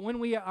 but when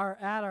we are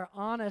at our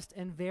honest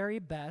and very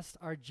best,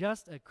 are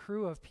just a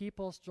crew of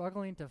people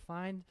struggling to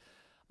find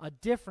a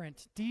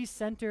different,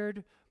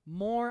 de-centered,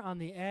 more on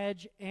the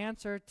edge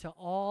answer to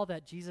all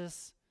that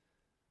Jesus,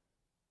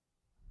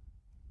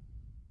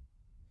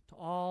 to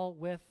all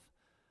with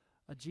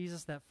a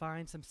Jesus that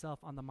finds himself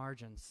on the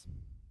margins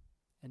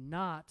and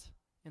not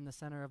in the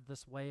center of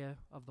this way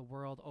of the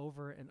world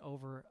over and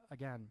over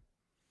again.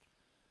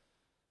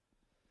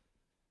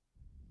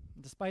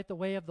 Despite the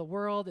way of the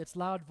world, its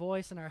loud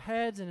voice in our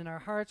heads and in our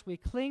hearts, we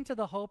cling to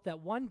the hope that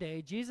one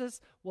day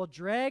Jesus will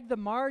drag the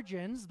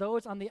margins,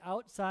 those on the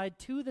outside,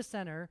 to the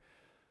center,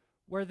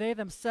 where they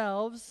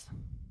themselves,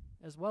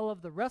 as well as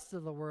the rest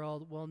of the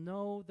world, will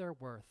know their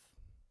worth.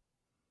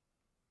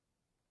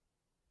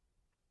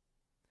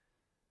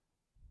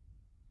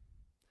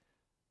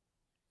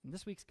 And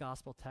this week's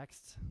gospel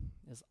text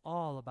is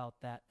all about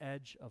that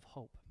edge of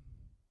hope.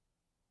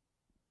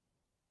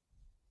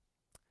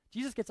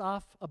 Jesus gets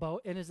off a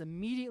boat and is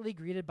immediately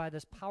greeted by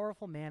this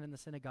powerful man in the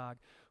synagogue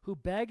who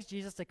begs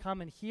Jesus to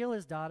come and heal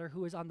his daughter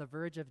who is on the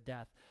verge of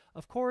death.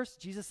 Of course,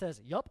 Jesus says,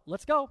 "Yup,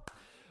 let's go."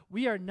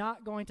 We are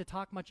not going to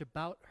talk much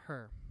about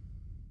her,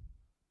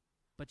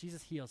 but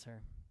Jesus heals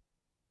her.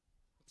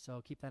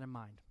 So keep that in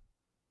mind.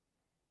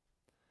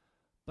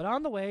 But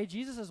on the way,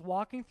 Jesus is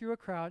walking through a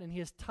crowd and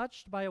he is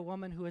touched by a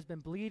woman who has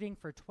been bleeding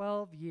for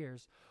 12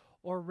 years.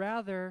 Or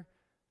rather,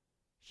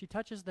 she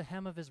touches the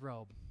hem of his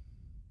robe,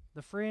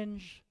 the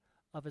fringe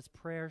of his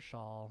prayer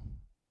shawl.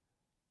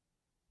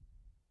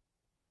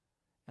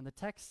 And the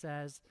text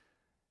says,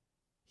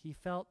 he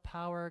felt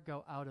power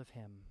go out of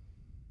him.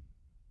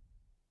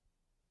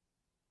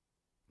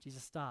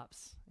 Jesus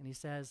stops and he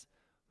says,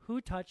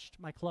 "Who touched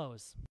my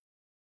clothes?"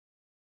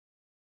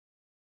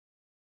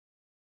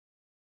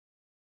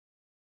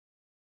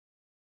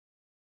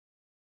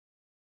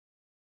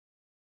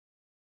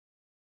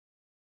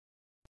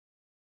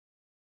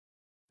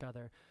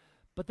 Other.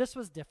 But this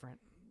was different.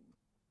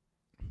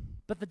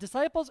 But the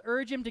disciples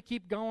urge him to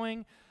keep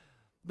going.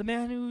 The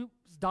man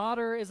whose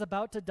daughter is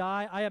about to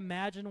die, I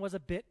imagine, was a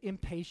bit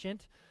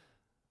impatient.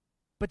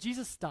 But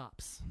Jesus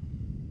stops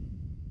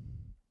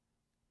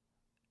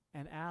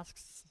and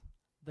asks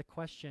the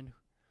question,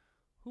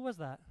 who was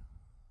that?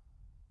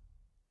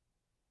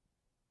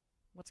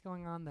 What's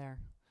going on there?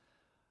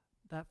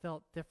 That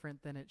felt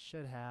different than it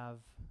should have.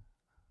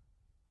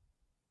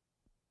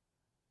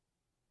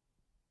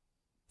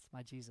 It's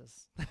my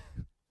Jesus.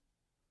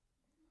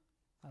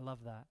 I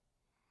love that.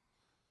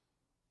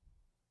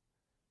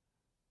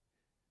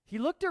 He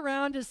looked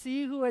around to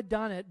see who had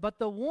done it, but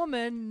the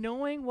woman,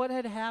 knowing what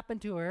had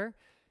happened to her,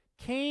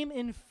 came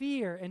in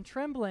fear and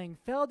trembling,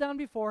 fell down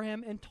before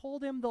him, and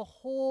told him the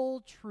whole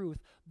truth.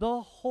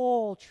 The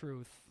whole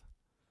truth.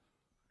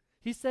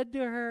 He said to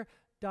her,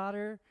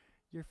 "Daughter,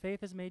 your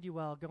faith has made you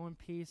well. Go in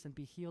peace and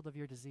be healed of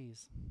your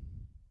disease."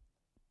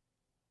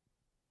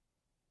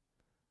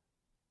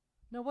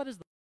 Now, what is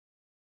the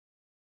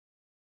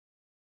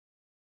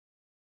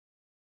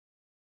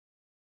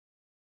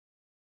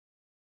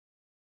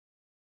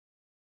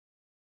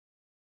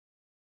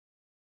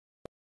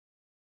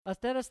a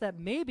status that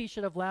maybe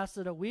should have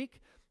lasted a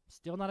week?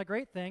 Still not a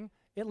great thing.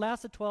 It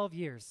lasted 12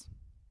 years.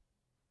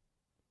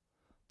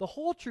 The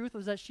whole truth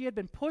was that she had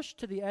been pushed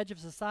to the edge of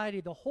society.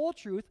 The whole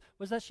truth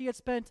was that she had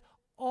spent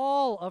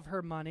all of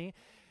her money.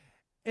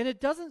 And it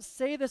doesn't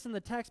say this in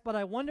the text, but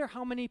I wonder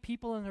how many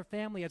people in her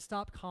family had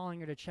stopped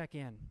calling her to check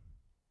in.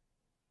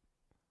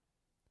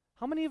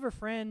 How many of her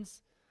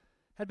friends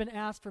had been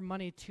asked for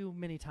money too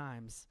many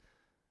times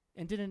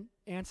and didn't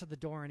answer the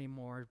door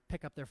anymore,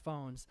 pick up their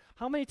phones?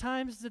 How many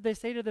times did they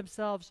say to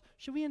themselves,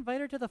 "Should we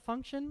invite her to the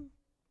function?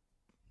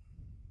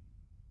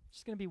 It's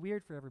just going to be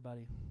weird for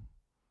everybody."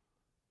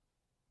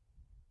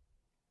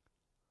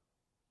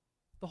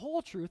 The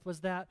whole truth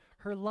was that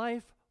her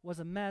life was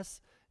a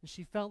mess, and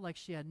she felt like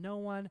she had no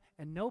one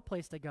and no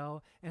place to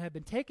go, and had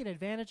been taken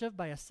advantage of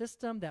by a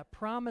system that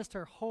promised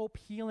her hope,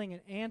 healing,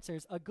 and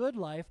answers, a good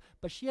life,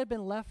 but she had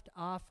been left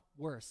off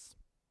worse.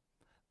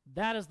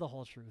 That is the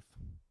whole truth.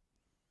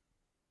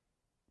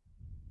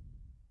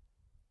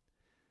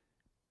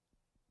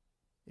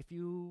 If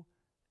you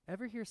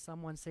ever hear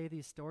someone say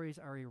these stories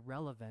are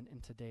irrelevant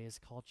in today's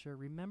culture,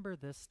 remember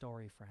this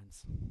story,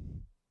 friends.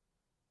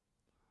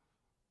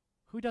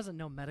 Who doesn't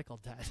know medical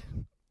debt?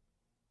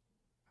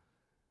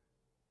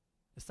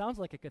 It sounds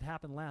like it could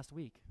happen last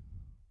week.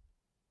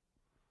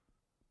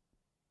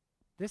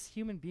 This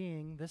human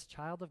being, this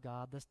child of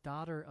God, this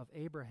daughter of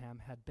Abraham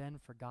had been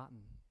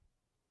forgotten.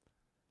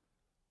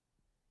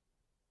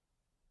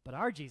 But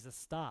our Jesus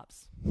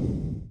stops.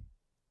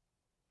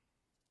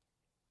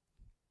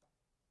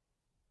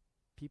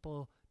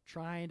 People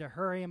trying to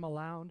hurry him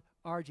along,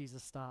 our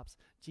Jesus stops.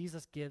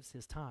 Jesus gives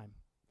his time.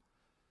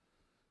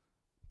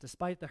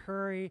 Despite the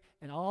hurry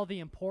and all the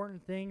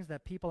important things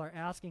that people are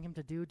asking him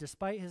to do,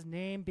 despite his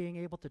name being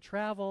able to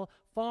travel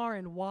far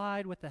and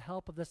wide with the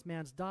help of this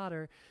man's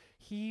daughter,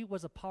 he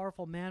was a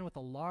powerful man with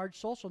a large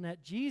social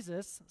net.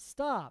 Jesus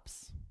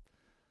stops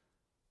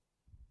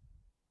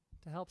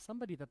to help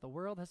somebody that the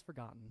world has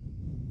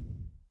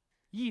forgotten.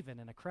 Even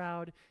in a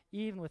crowd,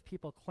 even with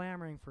people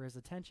clamoring for his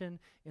attention,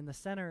 in the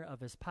center of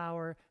his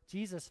power,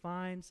 Jesus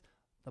finds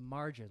the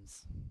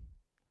margins,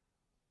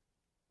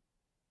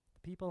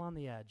 the people on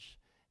the edge,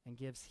 and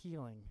gives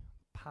healing,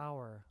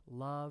 power,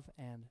 love,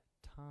 and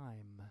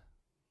time.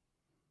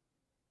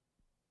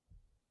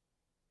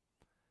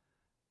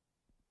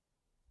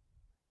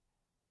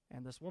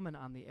 And this woman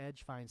on the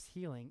edge finds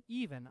healing.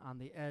 Even on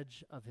the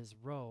edge of his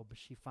robe,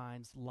 she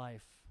finds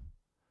life,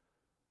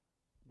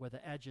 where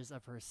the edges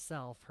of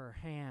herself, her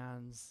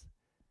hands,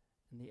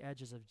 and the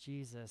edges of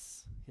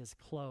Jesus, his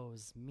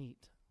clothes,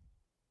 meet.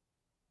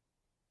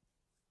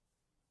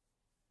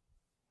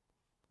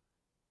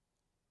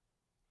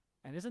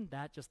 And isn't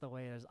that just the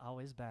way it has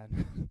always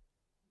been?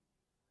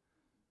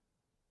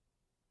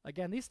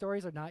 Again, these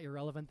stories are not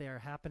irrelevant. They are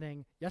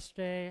happening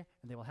yesterday,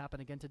 and they will happen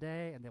again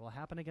today, and they will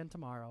happen again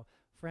tomorrow.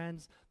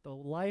 Friends, the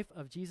life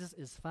of Jesus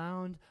is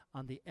found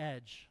on the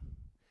edge.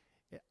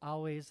 It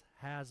always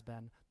has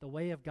been. The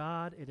way of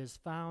God, it is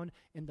found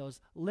in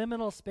those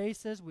liminal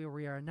spaces where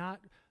we are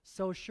not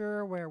so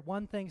sure where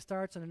one thing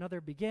starts and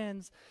another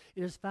begins.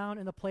 It is found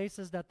in the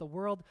places that the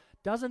world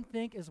doesn't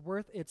think is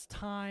worth its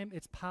time,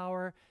 its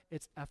power,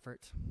 its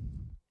effort,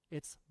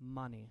 its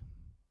money.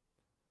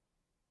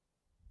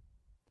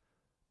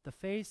 The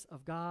face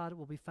of God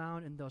will be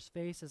found in those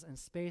faces and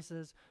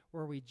spaces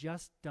where we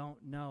just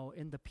don't know,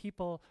 in the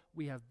people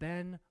we have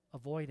been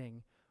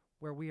avoiding,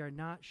 where we are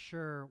not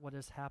sure what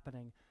is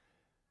happening.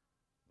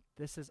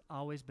 This has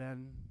always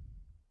been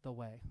the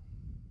way.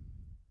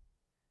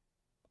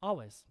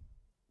 Always.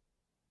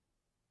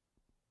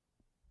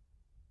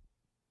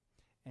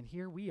 And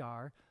here we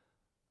are,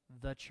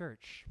 the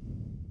church,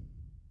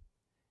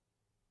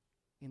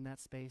 in that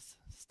space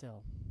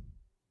still.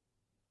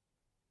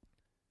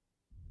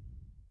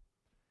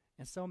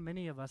 And so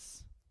many of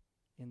us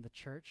in the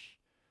church,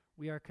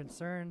 we are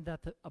concerned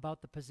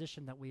about the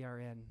position that we are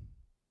in.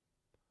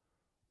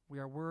 We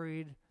are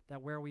worried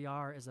that where we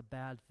are is a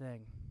bad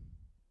thing.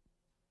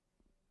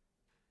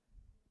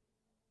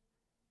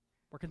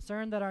 We're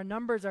concerned that our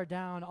numbers are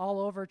down all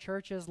over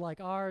churches like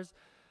ours,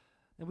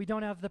 and we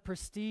don't have the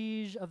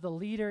prestige of the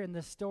leader in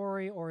the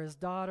story or his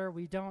daughter.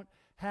 We don't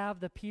have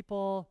the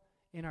people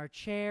in our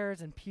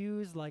chairs and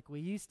pews like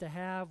we used to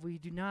have. We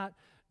do not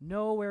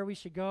know where we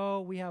should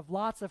go. We have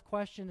lots of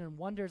questions and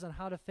wonders on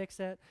how to fix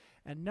it,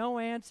 and no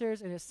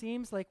answers, and it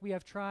seems like we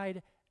have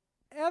tried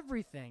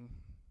everything.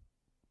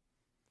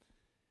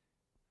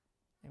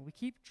 And we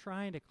keep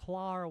trying to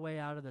claw our way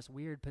out of this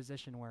weird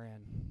position we're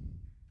in.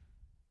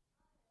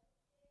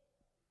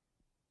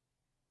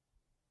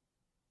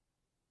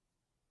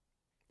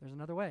 There's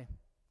another way.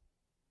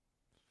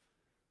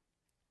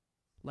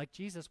 Like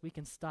Jesus, we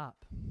can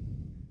stop.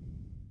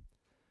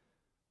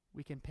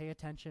 We can pay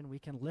attention, we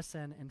can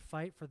listen and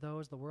fight for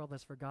those the world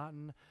has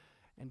forgotten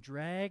and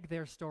drag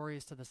their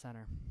stories to the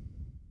center.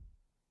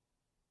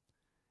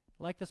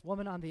 Like this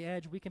woman on the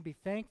edge, we can be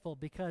thankful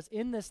because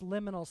in this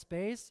liminal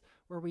space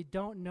where we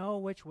don't know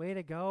which way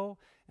to go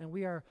and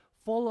we are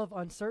full of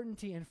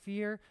uncertainty and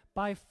fear,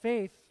 by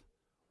faith,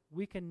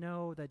 we can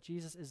know that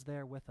Jesus is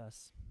there with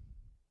us.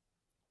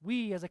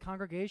 We as a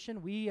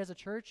congregation, we as a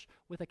church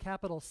with a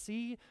capital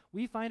C,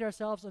 we find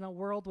ourselves in a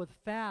world with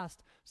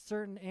fast,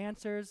 certain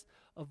answers,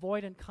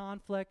 avoidant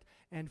conflict,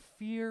 and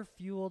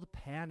fear-fueled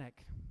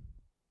panic.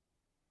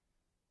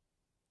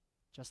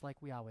 Just like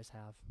we always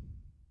have.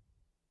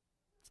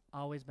 It's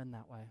always been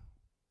that way.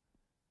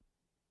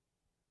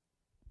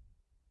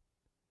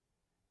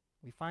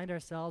 We find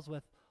ourselves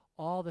with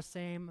all the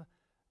same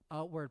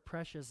outward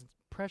pressures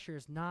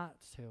not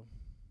to.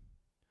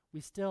 We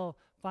still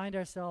find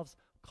ourselves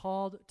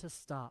called to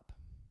stop,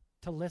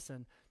 to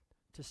listen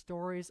to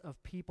stories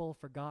of people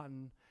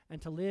forgotten,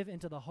 and to live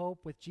into the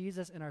hope with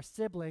Jesus and our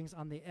siblings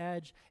on the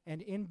edge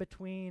and in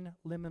between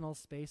liminal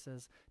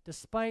spaces,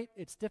 despite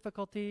its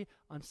difficulty,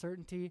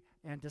 uncertainty,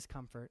 and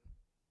discomfort.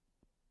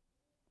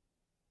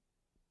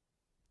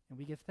 And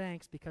we give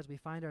thanks because we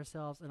find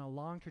ourselves in a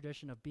long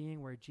tradition of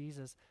being where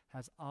Jesus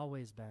has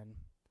always been,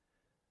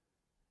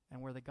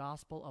 and where the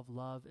gospel of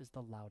love is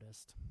the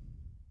loudest.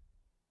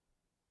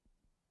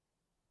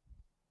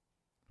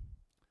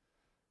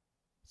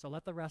 So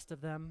let the rest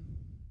of them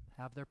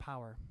have their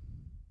power.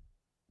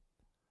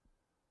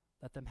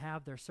 Let them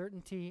have their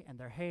certainty and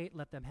their hate.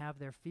 Let them have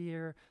their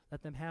fear.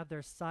 Let them have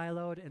their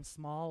siloed and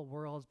small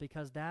worlds,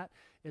 because that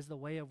is the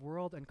way of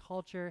world and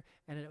culture,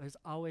 and it has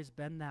always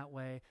been that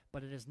way,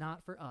 but it is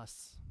not for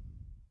us.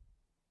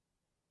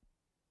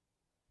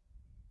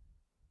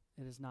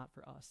 It is not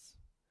for us.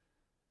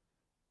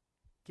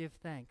 Give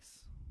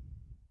thanks.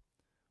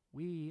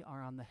 We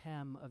are on the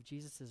hem of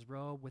Jesus'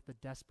 robe with the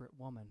desperate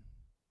woman.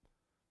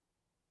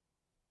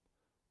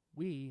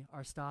 We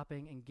are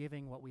stopping and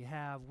giving what we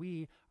have.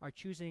 We are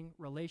choosing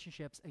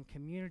relationships and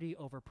community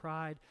over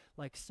pride,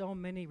 like so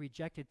many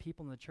rejected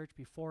people in the church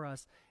before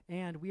us,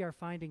 and we are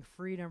finding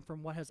freedom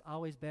from what has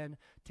always been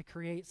to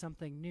create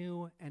something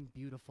new and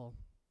beautiful.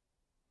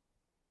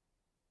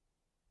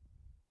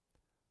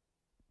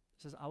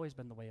 This has always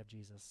been the way of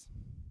Jesus.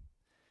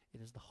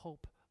 It is the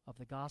hope of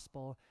the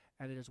gospel,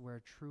 and it is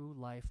where true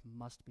life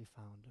must be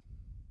found.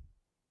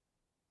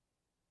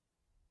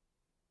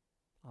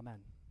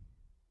 Amen.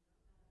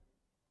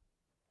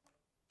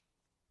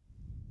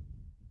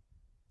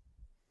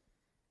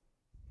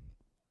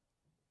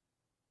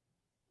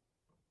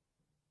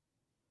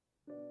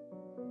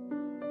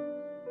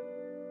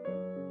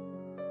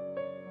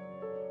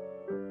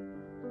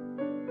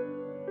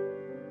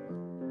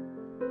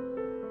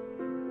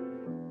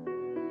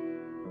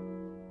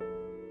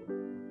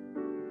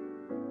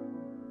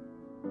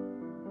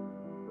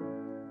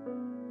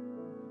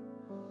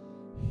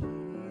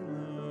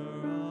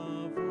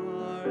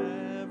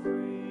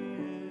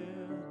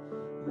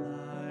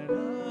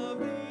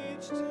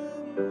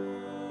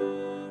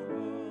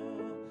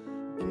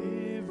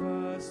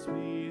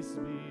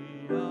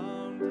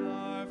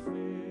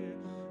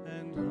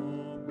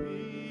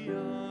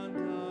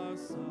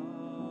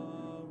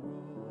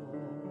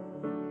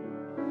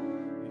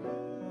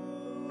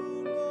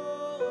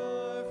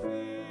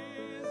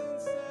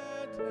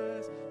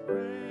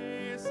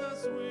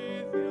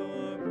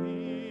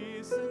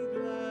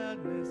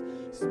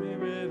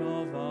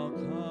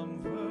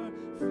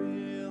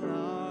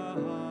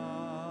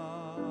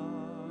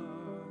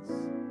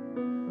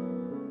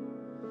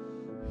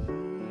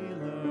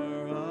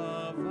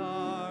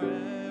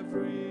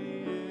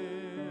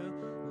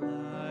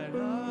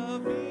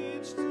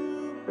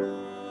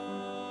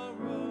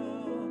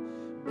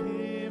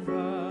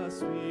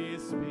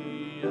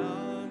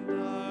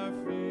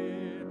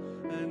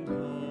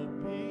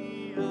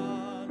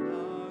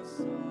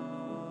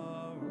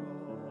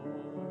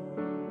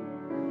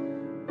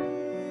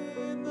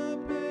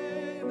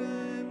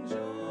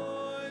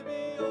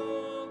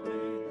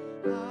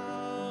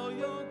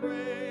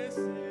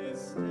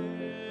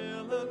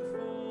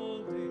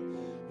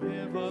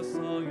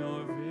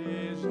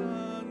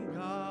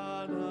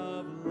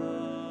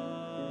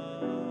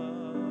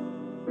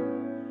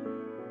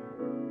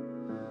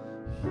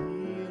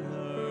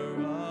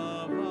 Healer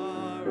of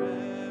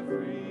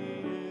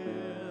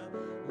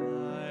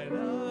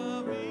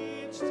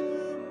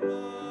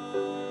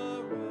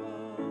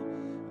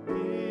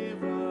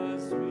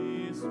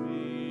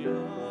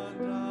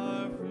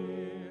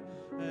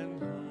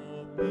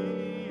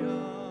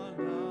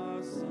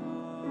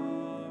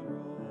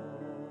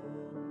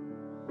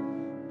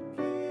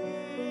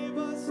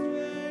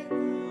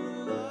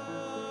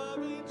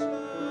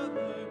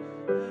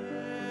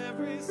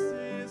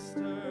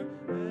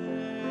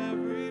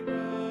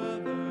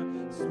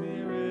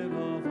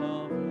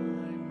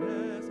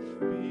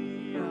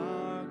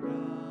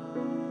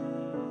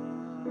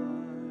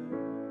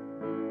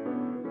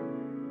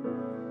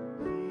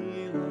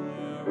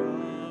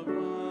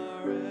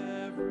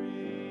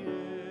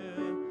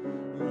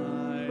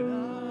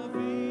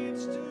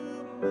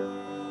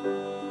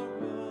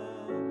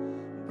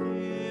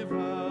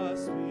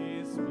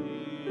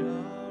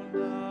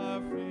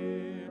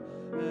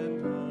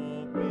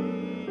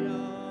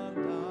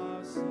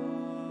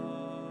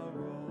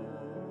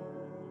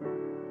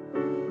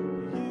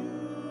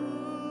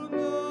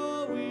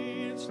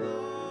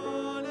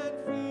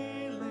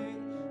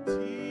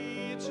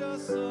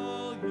us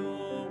all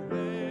your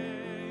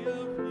way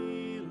of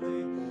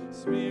healing,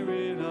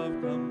 Spirit of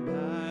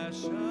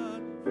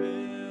compassion,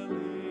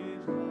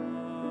 filling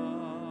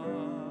love.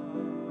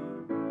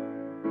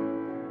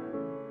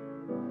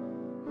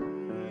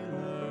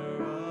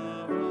 Healer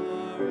of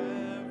our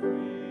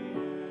every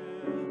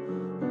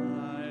ill,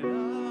 light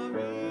of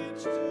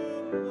each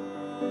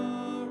tomorrow,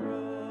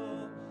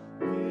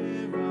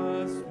 give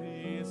us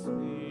peace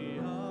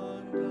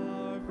beyond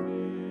our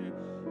fear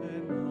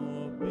and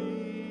hope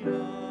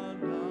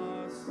beyond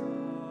our sorrow.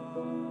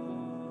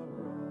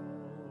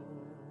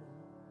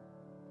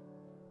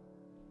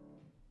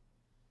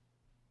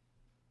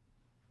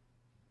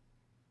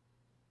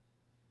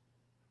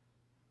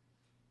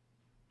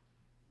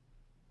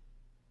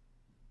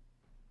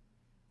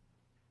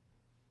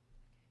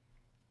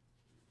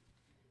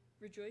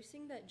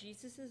 Rejoicing that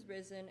Jesus is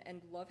risen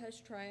and love has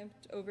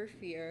triumphed over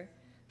fear,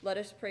 let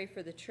us pray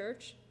for the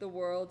church, the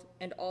world,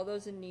 and all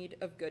those in need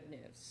of good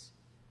news.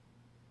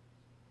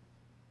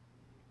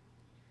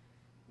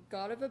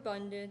 God of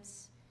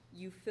abundance,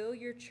 you fill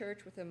your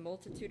church with a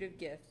multitude of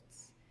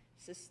gifts.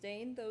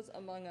 Sustain those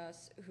among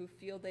us who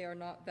feel they are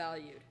not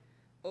valued.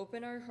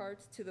 Open our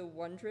hearts to the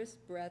wondrous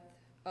breadth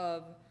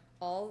of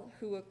all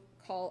who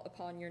call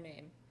upon your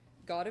name.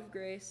 God of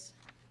grace,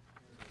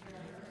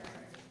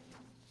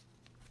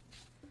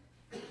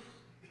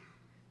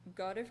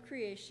 God of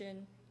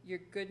creation, your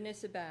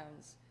goodness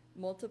abounds.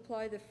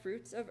 Multiply the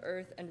fruits of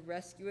earth and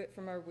rescue it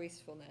from our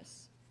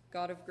wastefulness.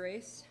 God of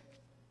grace,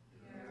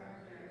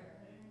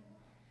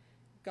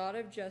 God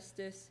of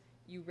justice,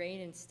 you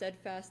reign in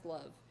steadfast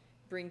love.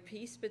 Bring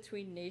peace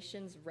between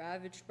nations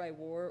ravaged by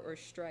war or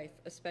strife,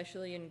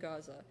 especially in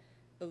Gaza.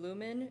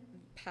 Illumine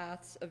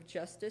paths of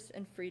justice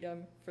and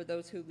freedom for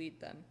those who lead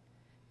them.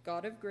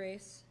 God of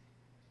grace,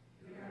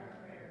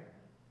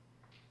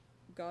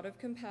 God of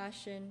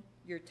compassion,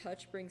 your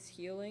touch brings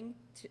healing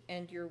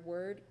and your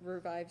word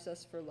revives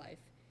us for life.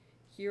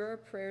 Hear our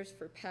prayers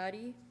for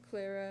Patty,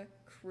 Clara,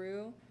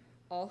 crew,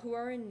 all who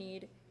are in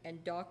need,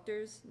 and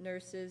doctors,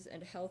 nurses,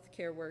 and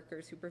healthcare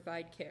workers who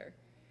provide care.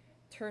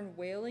 Turn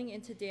wailing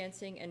into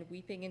dancing and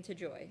weeping into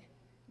joy.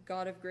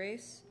 God of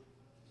grace,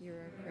 hear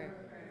our prayer.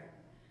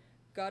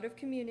 God of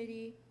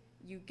community,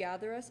 you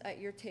gather us at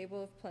your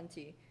table of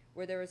plenty.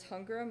 Where there is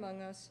hunger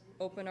among us,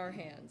 open our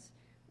hands.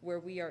 Where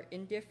we are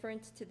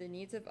indifferent to the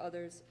needs of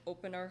others,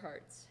 open our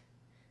hearts.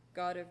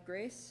 God of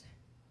grace,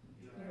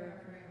 hear our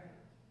prayer.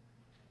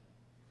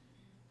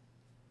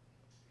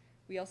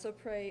 We also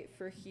pray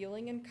for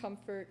healing and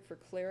comfort for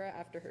Clara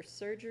after her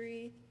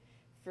surgery,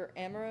 for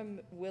Amara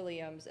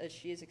Williams as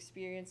she is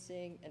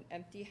experiencing an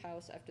empty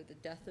house after the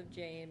death of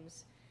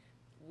James.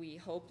 We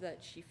hope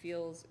that she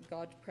feels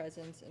God's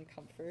presence and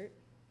comfort.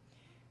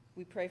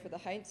 We pray for the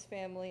Heinz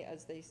family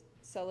as they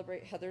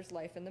celebrate Heather's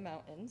life in the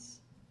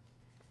mountains.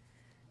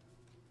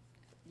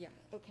 Yeah,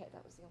 okay,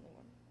 that was the only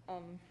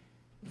one.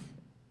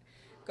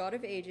 God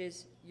of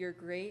ages, your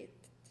great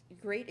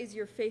is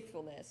your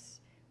faithfulness.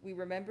 We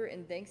remember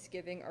in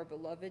thanksgiving our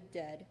beloved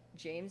dead,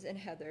 James and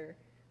Heather,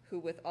 who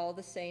with all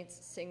the saints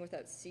sing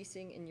without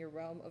ceasing in your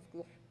realm of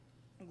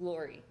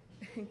glory.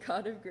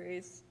 God of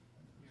grace,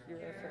 hear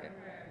our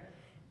prayer.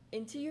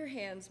 Into your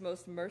hands,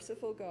 most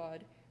merciful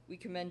God, we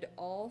commend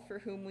all for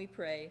whom we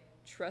pray,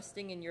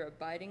 trusting in your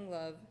abiding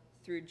love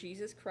through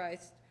Jesus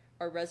Christ,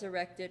 our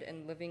resurrected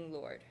and living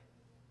Lord.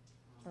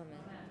 Amen.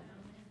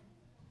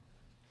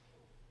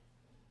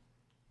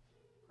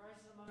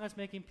 Christ is among us,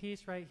 making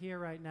peace right here,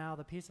 right now.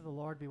 The peace of the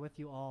Lord be with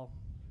you all.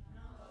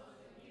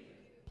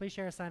 Please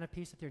share a sign of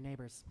peace with your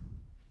neighbors.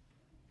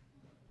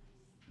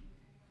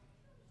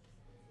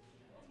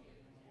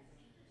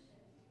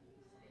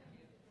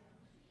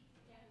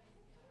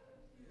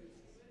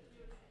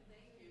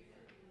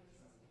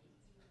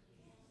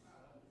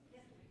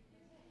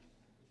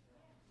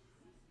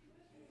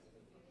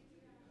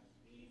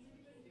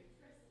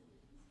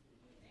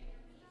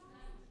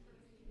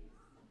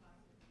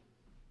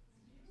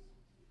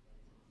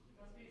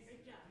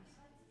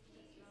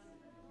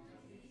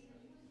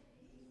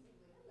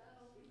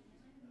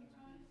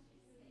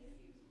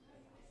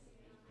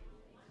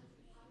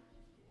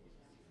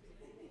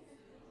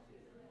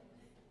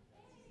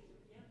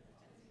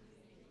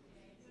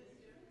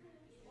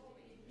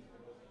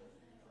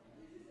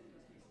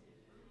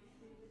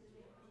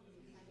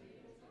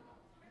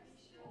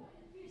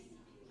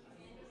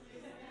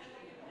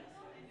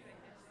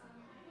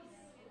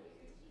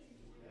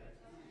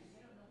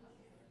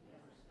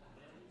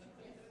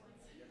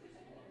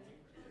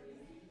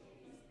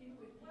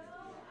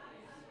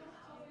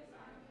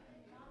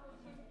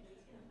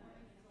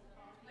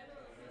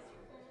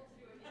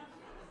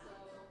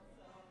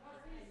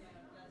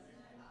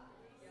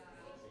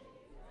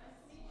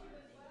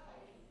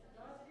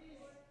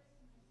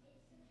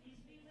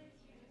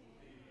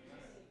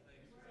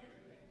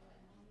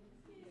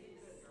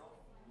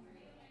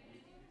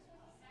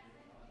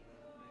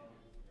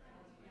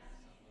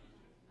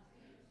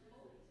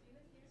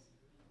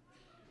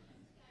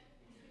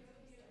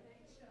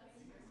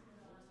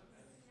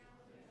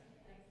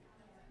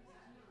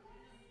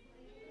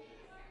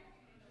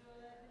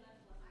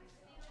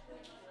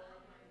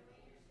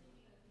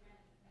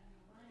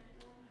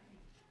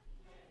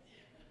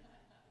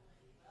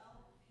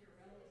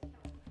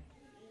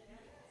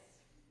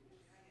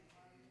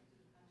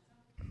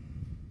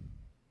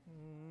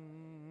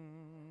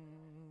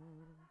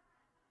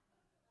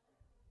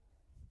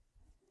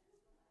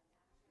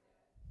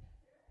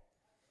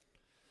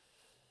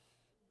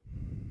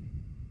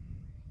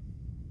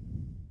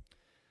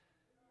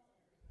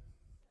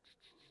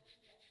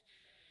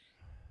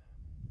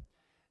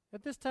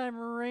 At this time,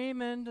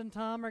 Raymond and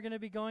Tom are going to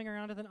be going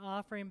around with an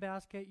offering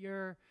basket.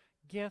 Your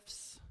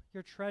gifts,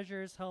 your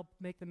treasures help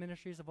make the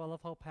ministries of Well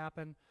of Hope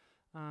happen,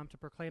 to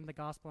proclaim the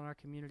gospel in our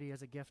community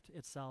as a gift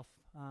itself.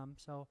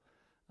 So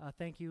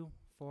thank you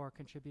for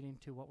contributing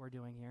to what we're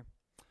doing here.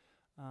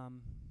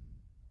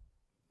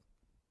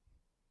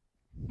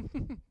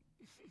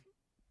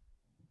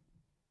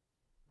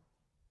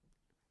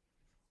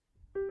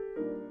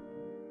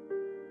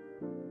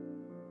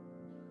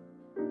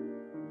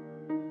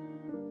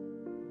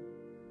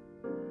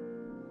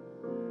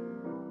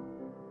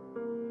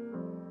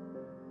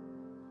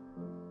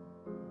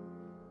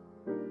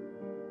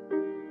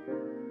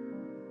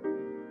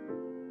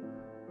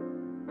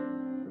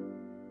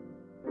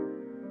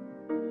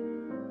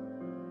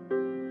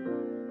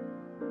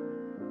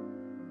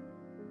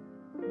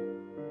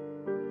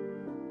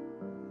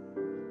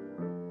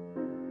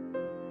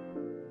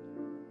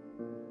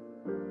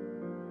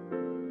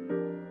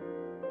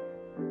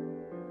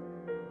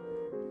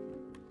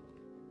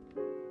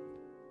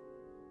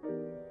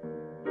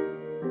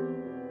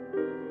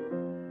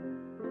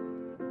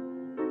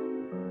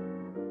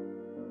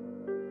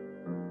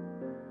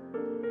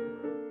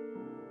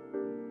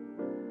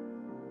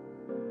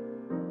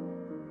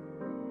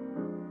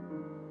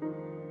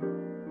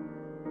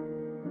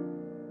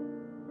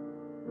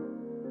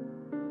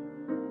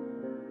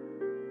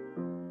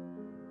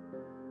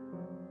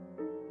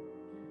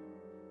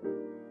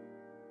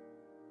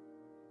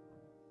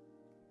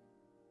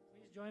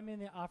 Join me in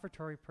the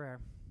offertory prayer.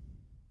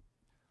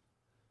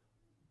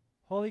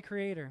 Holy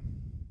Creator,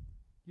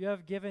 you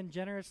have given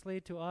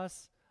generously to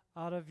us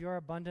out of your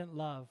abundant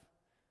love.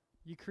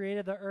 You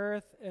created the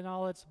earth in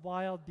all its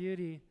wild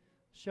beauty,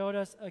 showed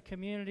us a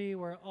community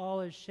where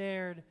all is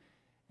shared,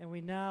 and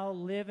we now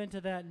live into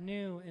that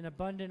new and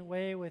abundant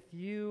way with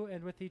you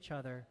and with each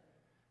other.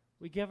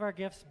 We give our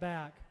gifts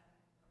back,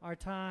 our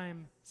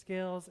time,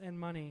 skills, and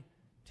money,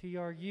 to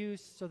your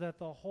use so that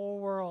the whole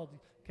world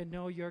can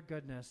know your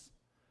goodness.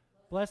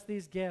 Bless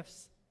these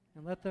gifts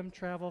and let them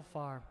travel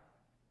far.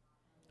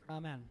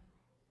 Amen.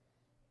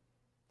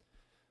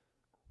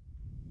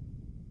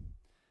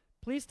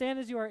 Please stand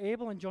as you are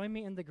able and join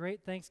me in the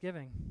great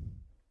thanksgiving.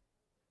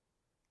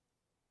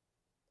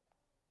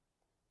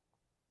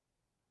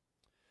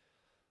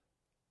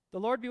 The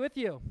Lord be with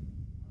you.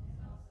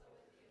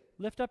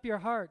 Lift up your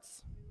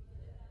hearts.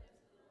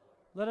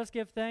 Let us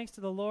give thanks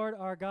to the Lord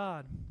our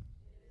God.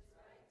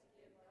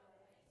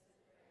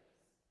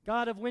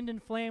 God of wind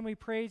and flame, we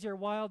praise your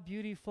wild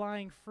beauty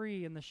flying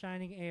free in the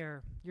shining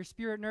air. Your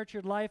spirit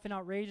nurtured life in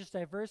outrageous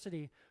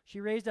diversity.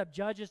 She raised up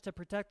judges to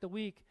protect the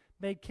weak,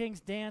 made kings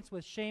dance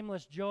with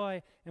shameless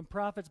joy, and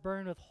prophets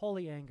burn with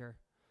holy anger.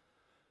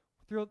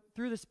 Through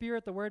the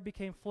Spirit, the Word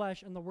became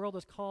flesh, and the world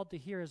was called to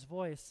hear his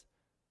voice.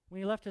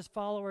 When he left his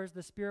followers,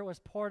 the Spirit was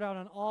poured out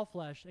on all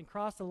flesh and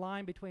crossed the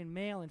line between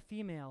male and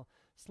female,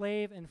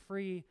 slave and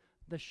free,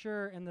 the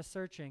sure and the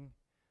searching.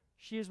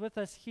 She is with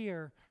us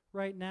here,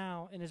 right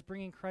now, and is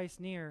bringing Christ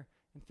near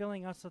and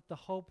filling us with the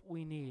hope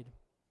we need.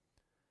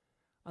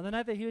 On the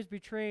night that he was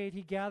betrayed,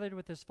 he gathered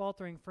with his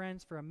faltering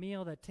friends for a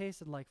meal that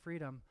tasted like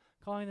freedom.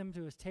 Calling them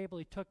to his table,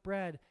 he took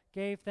bread,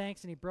 gave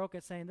thanks, and he broke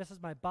it, saying, "This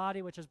is my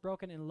body, which is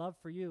broken in love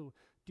for you.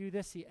 Do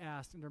this," he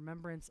asked, "in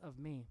remembrance of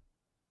me."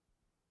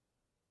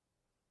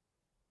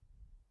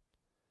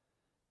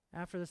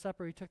 After the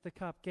supper, he took the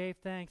cup, gave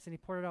thanks, and he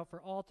poured it out for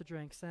all to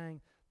drink,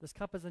 saying, "This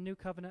cup is the new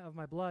covenant of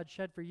my blood,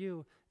 shed for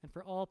you and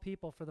for all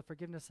people for the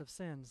forgiveness of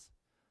sins.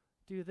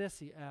 Do this,"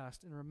 he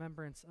asked, "in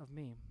remembrance of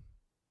me."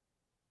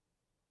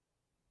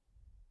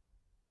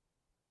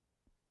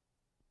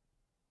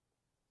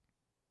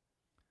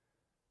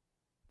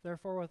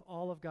 Therefore, with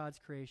all of God's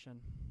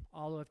creation,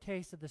 all who have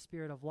tasted the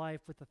Spirit of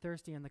life, with the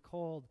thirsty and the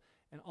cold,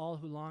 and all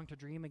who long to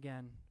dream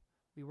again,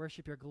 we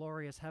worship your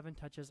glory as heaven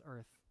touches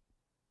earth.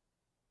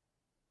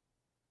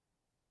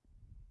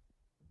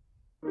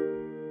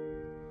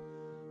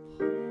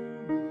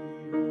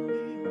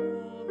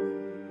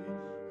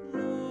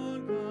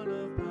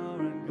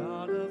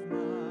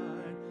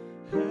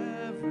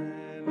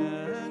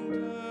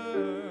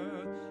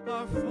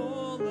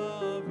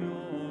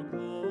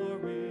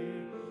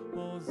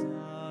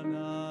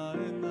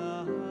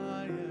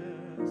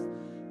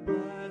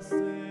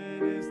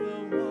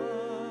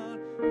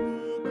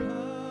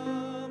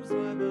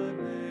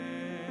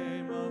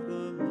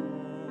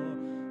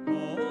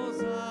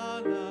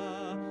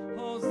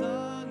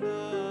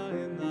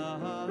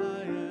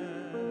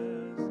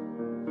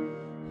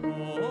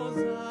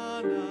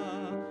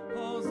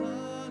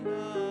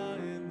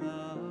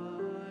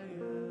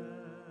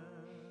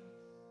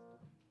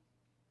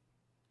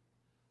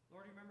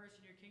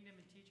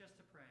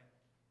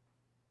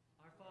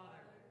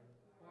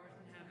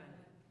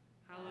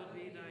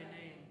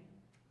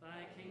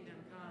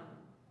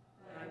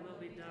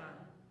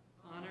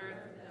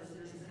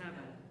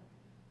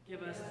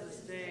 Give us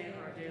this day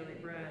our daily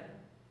bread,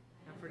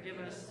 and forgive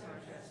us our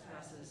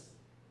trespasses,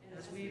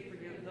 as we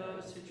forgive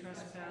those who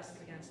trespass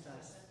against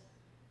us.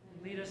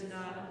 And lead us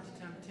not into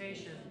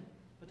temptation,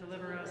 but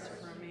deliver us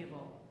from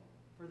evil.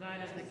 For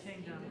thine is the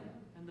kingdom,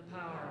 and the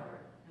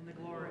power, and the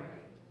glory,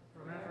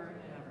 forever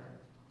and ever.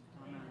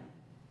 Amen.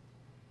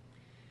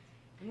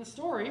 In the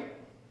story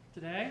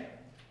today,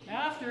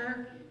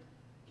 after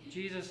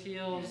Jesus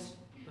heals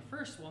the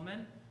first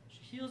woman,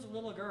 she heals a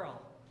little girl.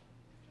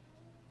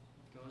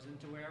 Goes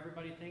into where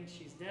everybody thinks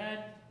she's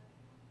dead,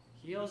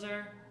 heals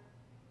her.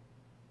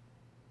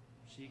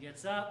 She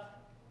gets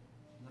up.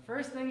 And the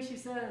first thing he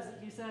says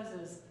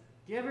is,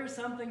 give her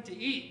something to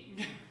eat.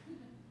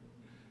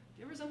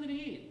 Give her something to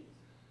eat.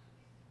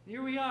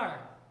 Here we are.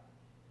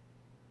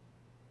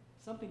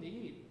 Something to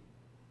eat.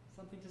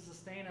 Something to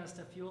sustain us,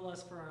 to fuel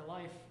us for our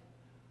life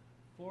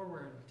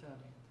forward, to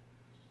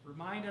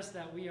remind us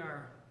that we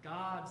are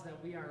God's,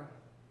 that we are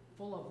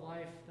full of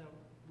life, that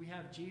we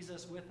have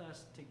Jesus with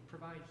us to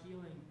provide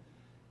healing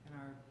and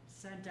are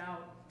sent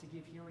out to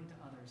give healing to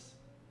others.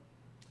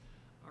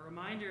 A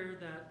reminder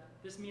that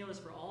this meal is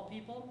for all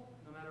people,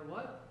 no matter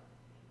what.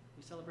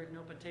 We celebrate an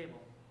open table.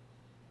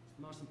 It's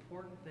the most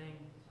important thing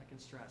I can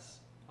stress.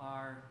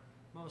 Our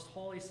most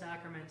holy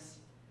sacraments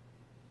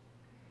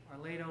are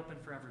laid open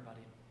for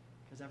everybody,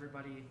 because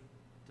everybody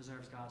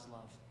deserves God's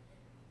love.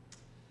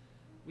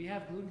 We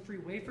have gluten-free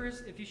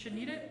wafers if you should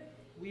need it.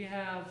 We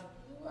have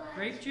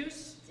grape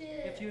juice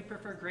if you would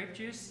prefer grape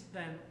juice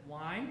than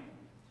wine.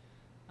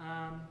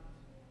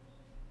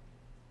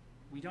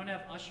 We don't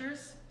have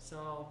ushers,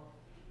 so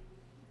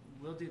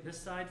we'll do this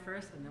side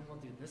first, and then we'll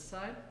do this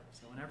side.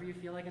 So whenever you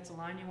feel like it's a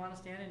line you want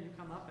to stand in, you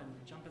come up and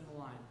jump in the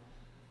line.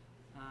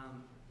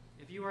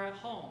 If you are at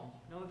home,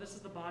 know that this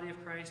is the body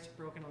of Christ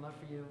broken in love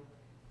for you.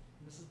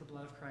 And this is the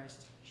blood of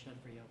Christ shed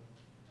for you.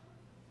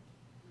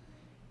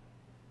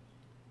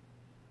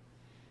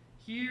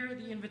 Hear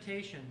the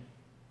invitation.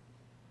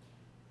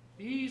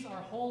 These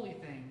are holy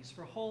things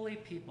for holy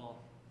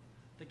people.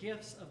 The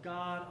gifts of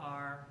God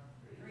are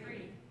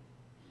free.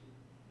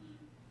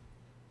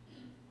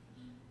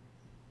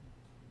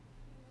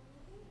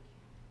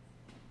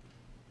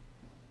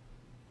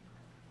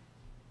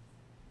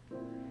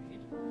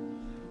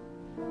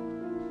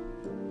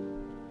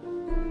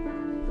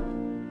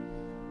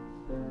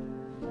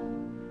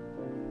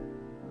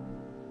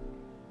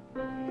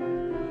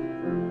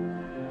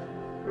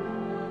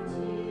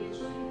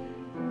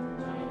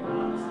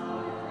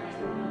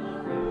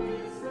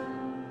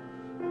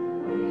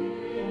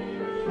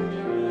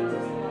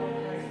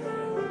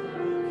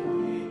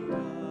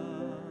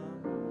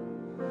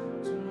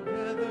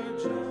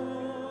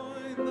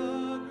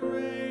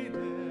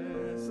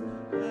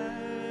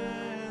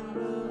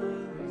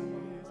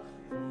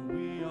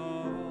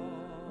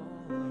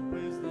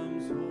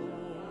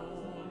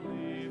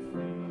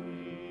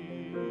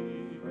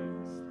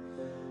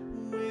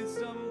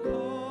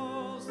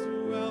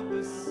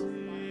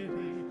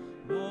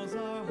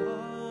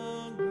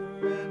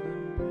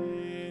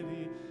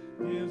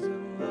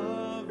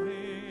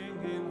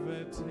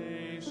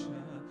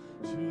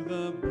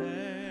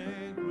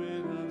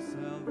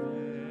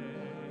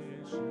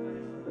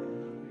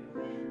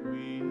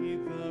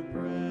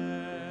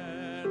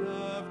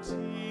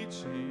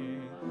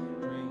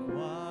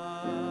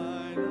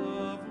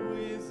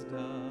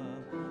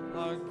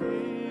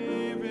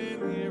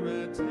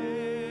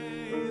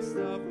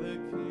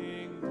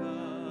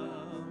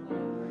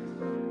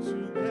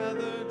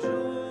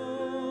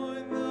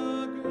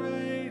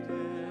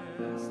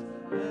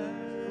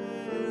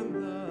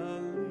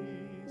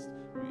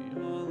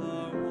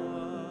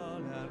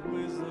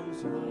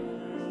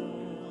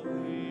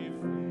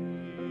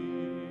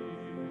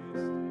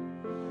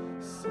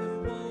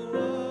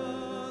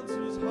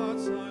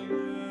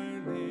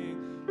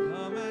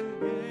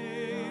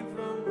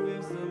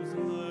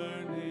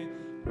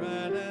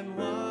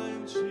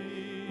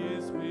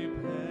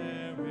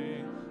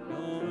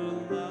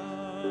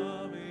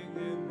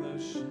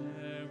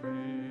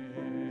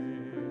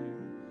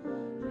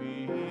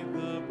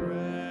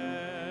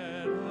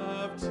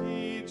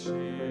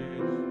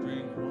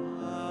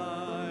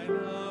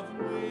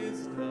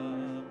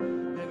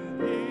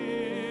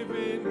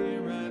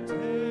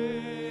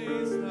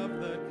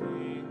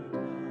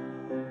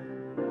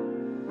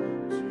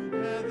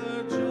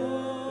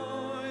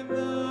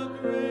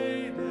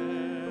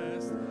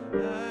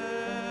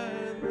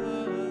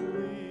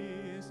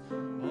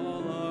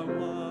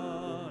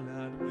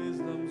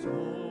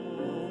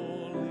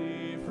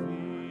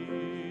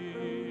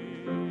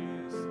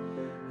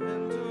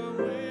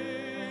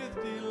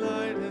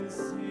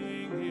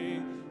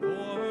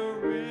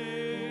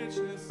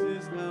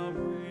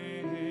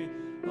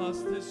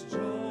 This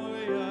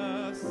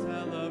joyous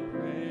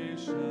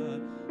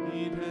celebration,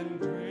 eat and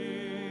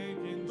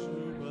drink in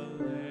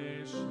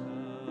jubilation.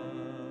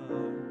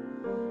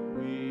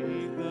 We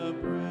eat the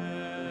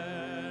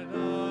bread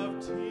of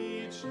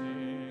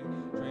teaching,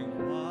 drink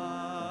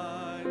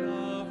wine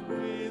of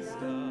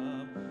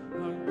wisdom,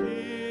 are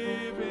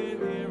given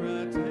here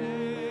a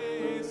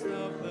taste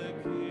of the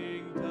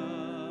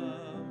kingdom.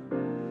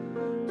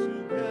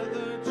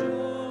 Together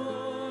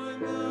join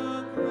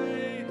the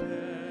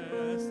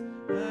greatest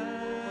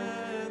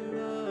and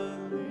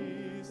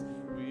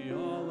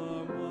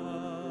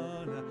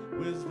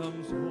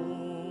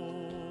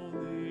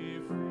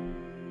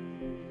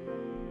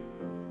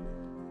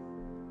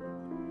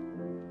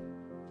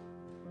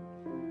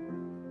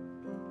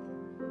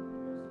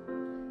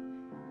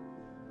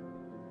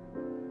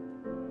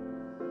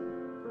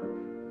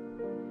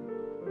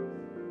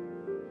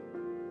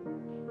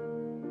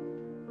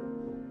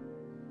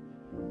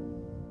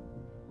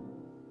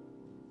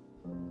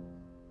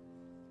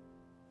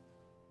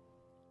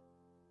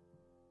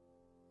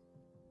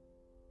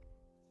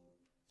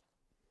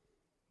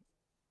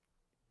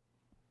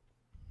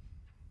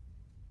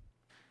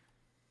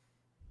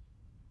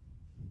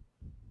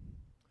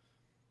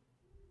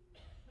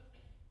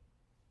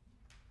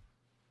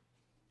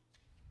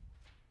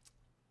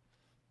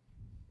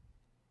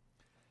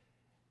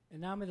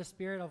And now may the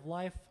Spirit of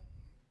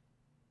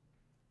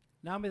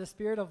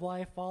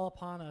life fall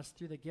upon us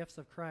through the gifts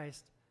of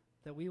Christ,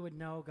 that we would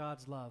know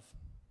God's love.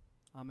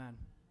 Amen.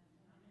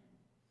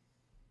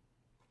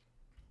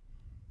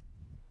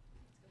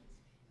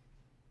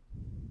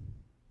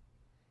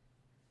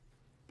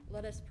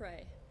 Let us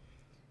pray.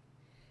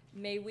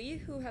 May we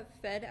who have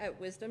fed at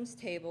wisdom's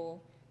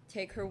table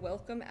take her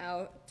welcome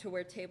out to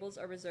where tables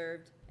are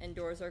reserved and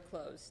doors are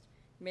closed.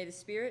 May the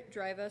Spirit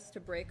drive us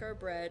to break our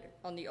bread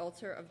on the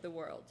altar of the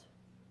world.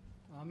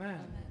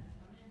 Amen.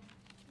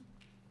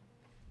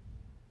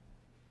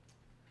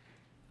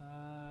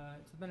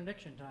 It's the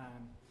benediction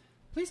time.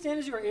 Please stand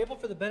as you are able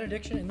for the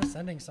benediction in the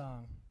sending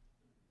song.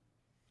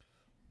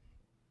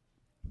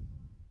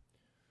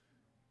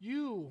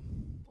 You,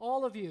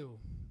 all of you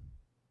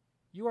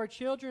are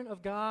children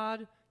of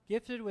God,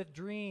 gifted with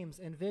dreams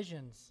and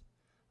visions.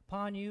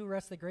 Upon you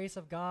rests the grace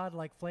of God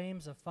like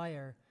flames of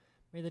fire.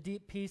 May the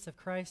deep peace of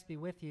Christ be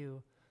with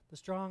you, the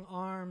strong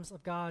arms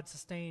of God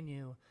sustain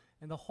you,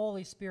 and the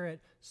Holy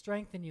Spirit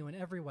strengthen you in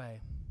every way.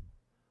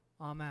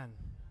 Amen.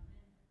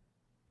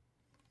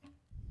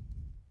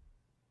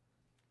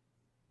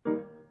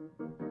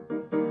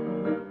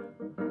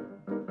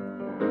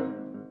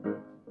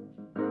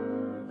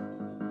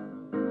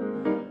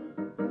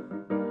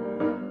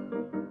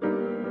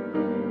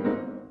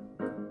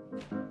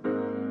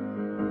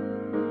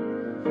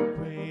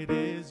 Great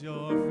is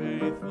your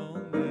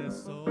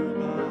faithfulness, O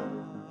God.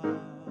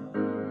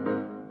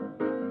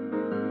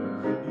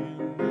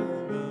 You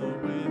mingle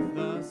with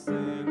the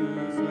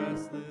sinner's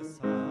restless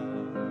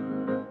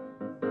heart.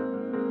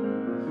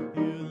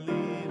 You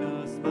lead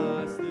us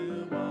by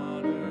still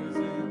waters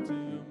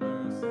into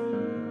mercy,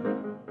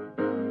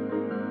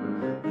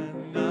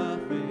 and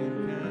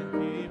nothing can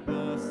keep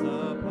us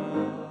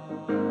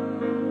apart.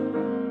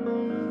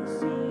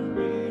 So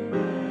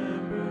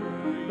remember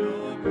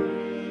your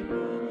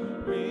people,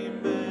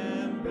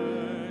 remember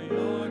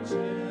your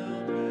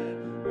children,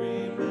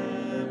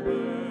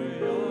 remember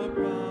your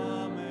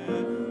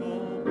promise,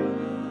 oh God.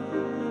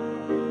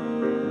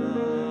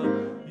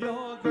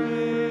 Your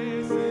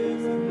grace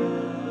is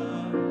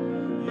enough,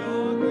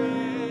 your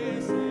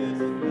grace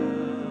is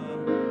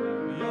enough,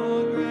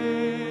 your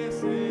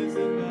grace is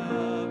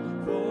enough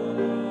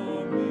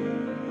for me.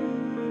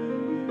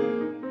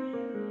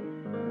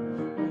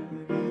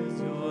 It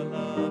is your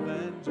love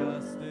and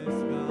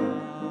justice,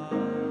 God.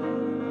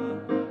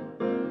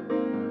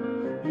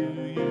 You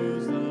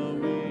use the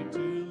weak to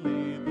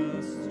lead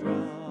the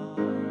strong.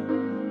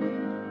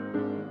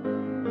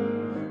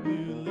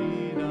 You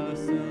lead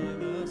us in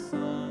the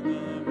song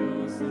of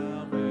your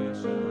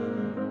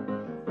salvation,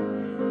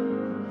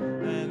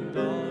 and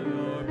all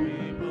your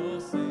people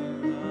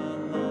sing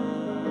along.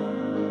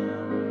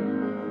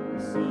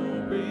 So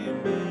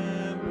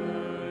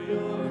remember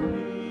your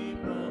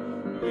people,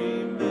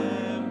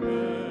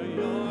 remember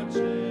your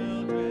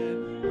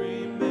children,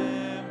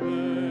 remember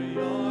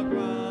your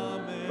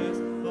promise,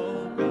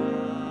 oh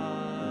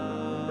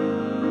God.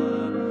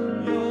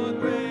 Your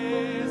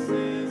grace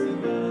is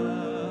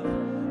enough,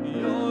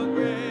 your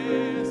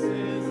grace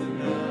is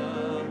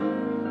enough,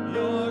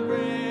 your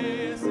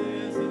grace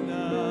is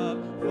enough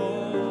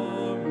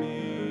for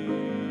me.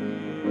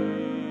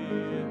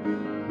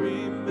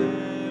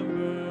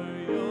 Remember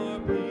your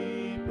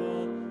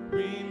people,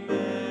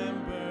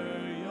 remember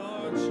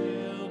your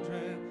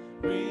children,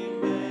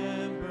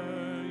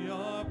 remember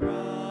your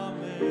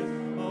promise,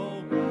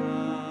 oh God.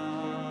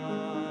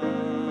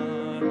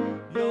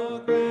 Your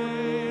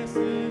grace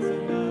is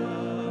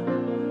enough,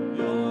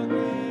 your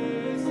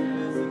grace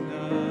is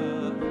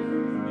enough,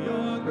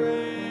 your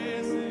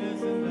grace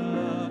is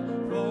enough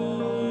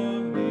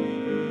for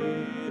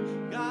me.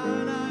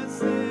 God, I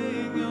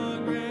sing your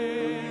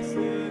grace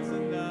is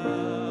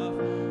enough.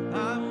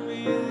 I'm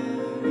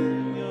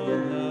in your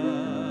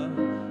love.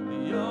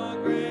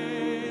 Your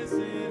grace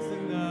is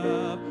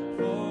enough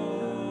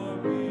for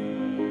me.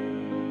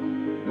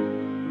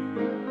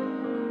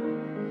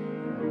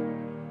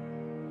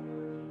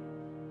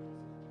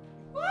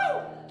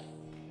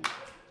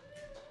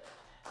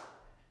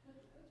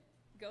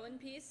 Go in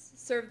peace,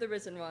 serve the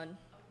risen one.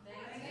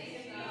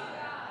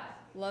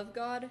 Love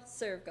God,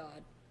 serve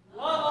God.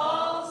 Love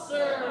all,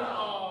 serve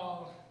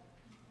all.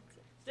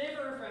 Stay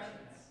for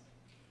refreshments.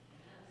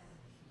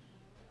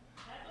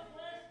 Have a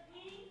blessed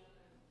week.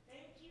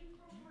 Thank you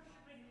for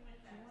worshiping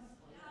with us.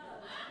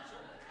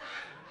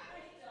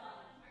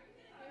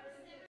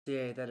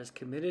 That is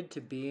committed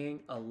to being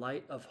a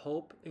light of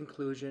hope,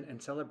 inclusion,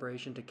 and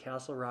celebration to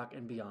Castle Rock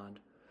and beyond.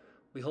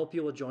 We hope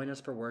you will join us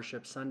for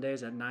worship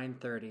Sundays at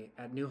 9:30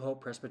 at New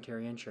Hope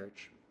Presbyterian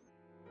Church.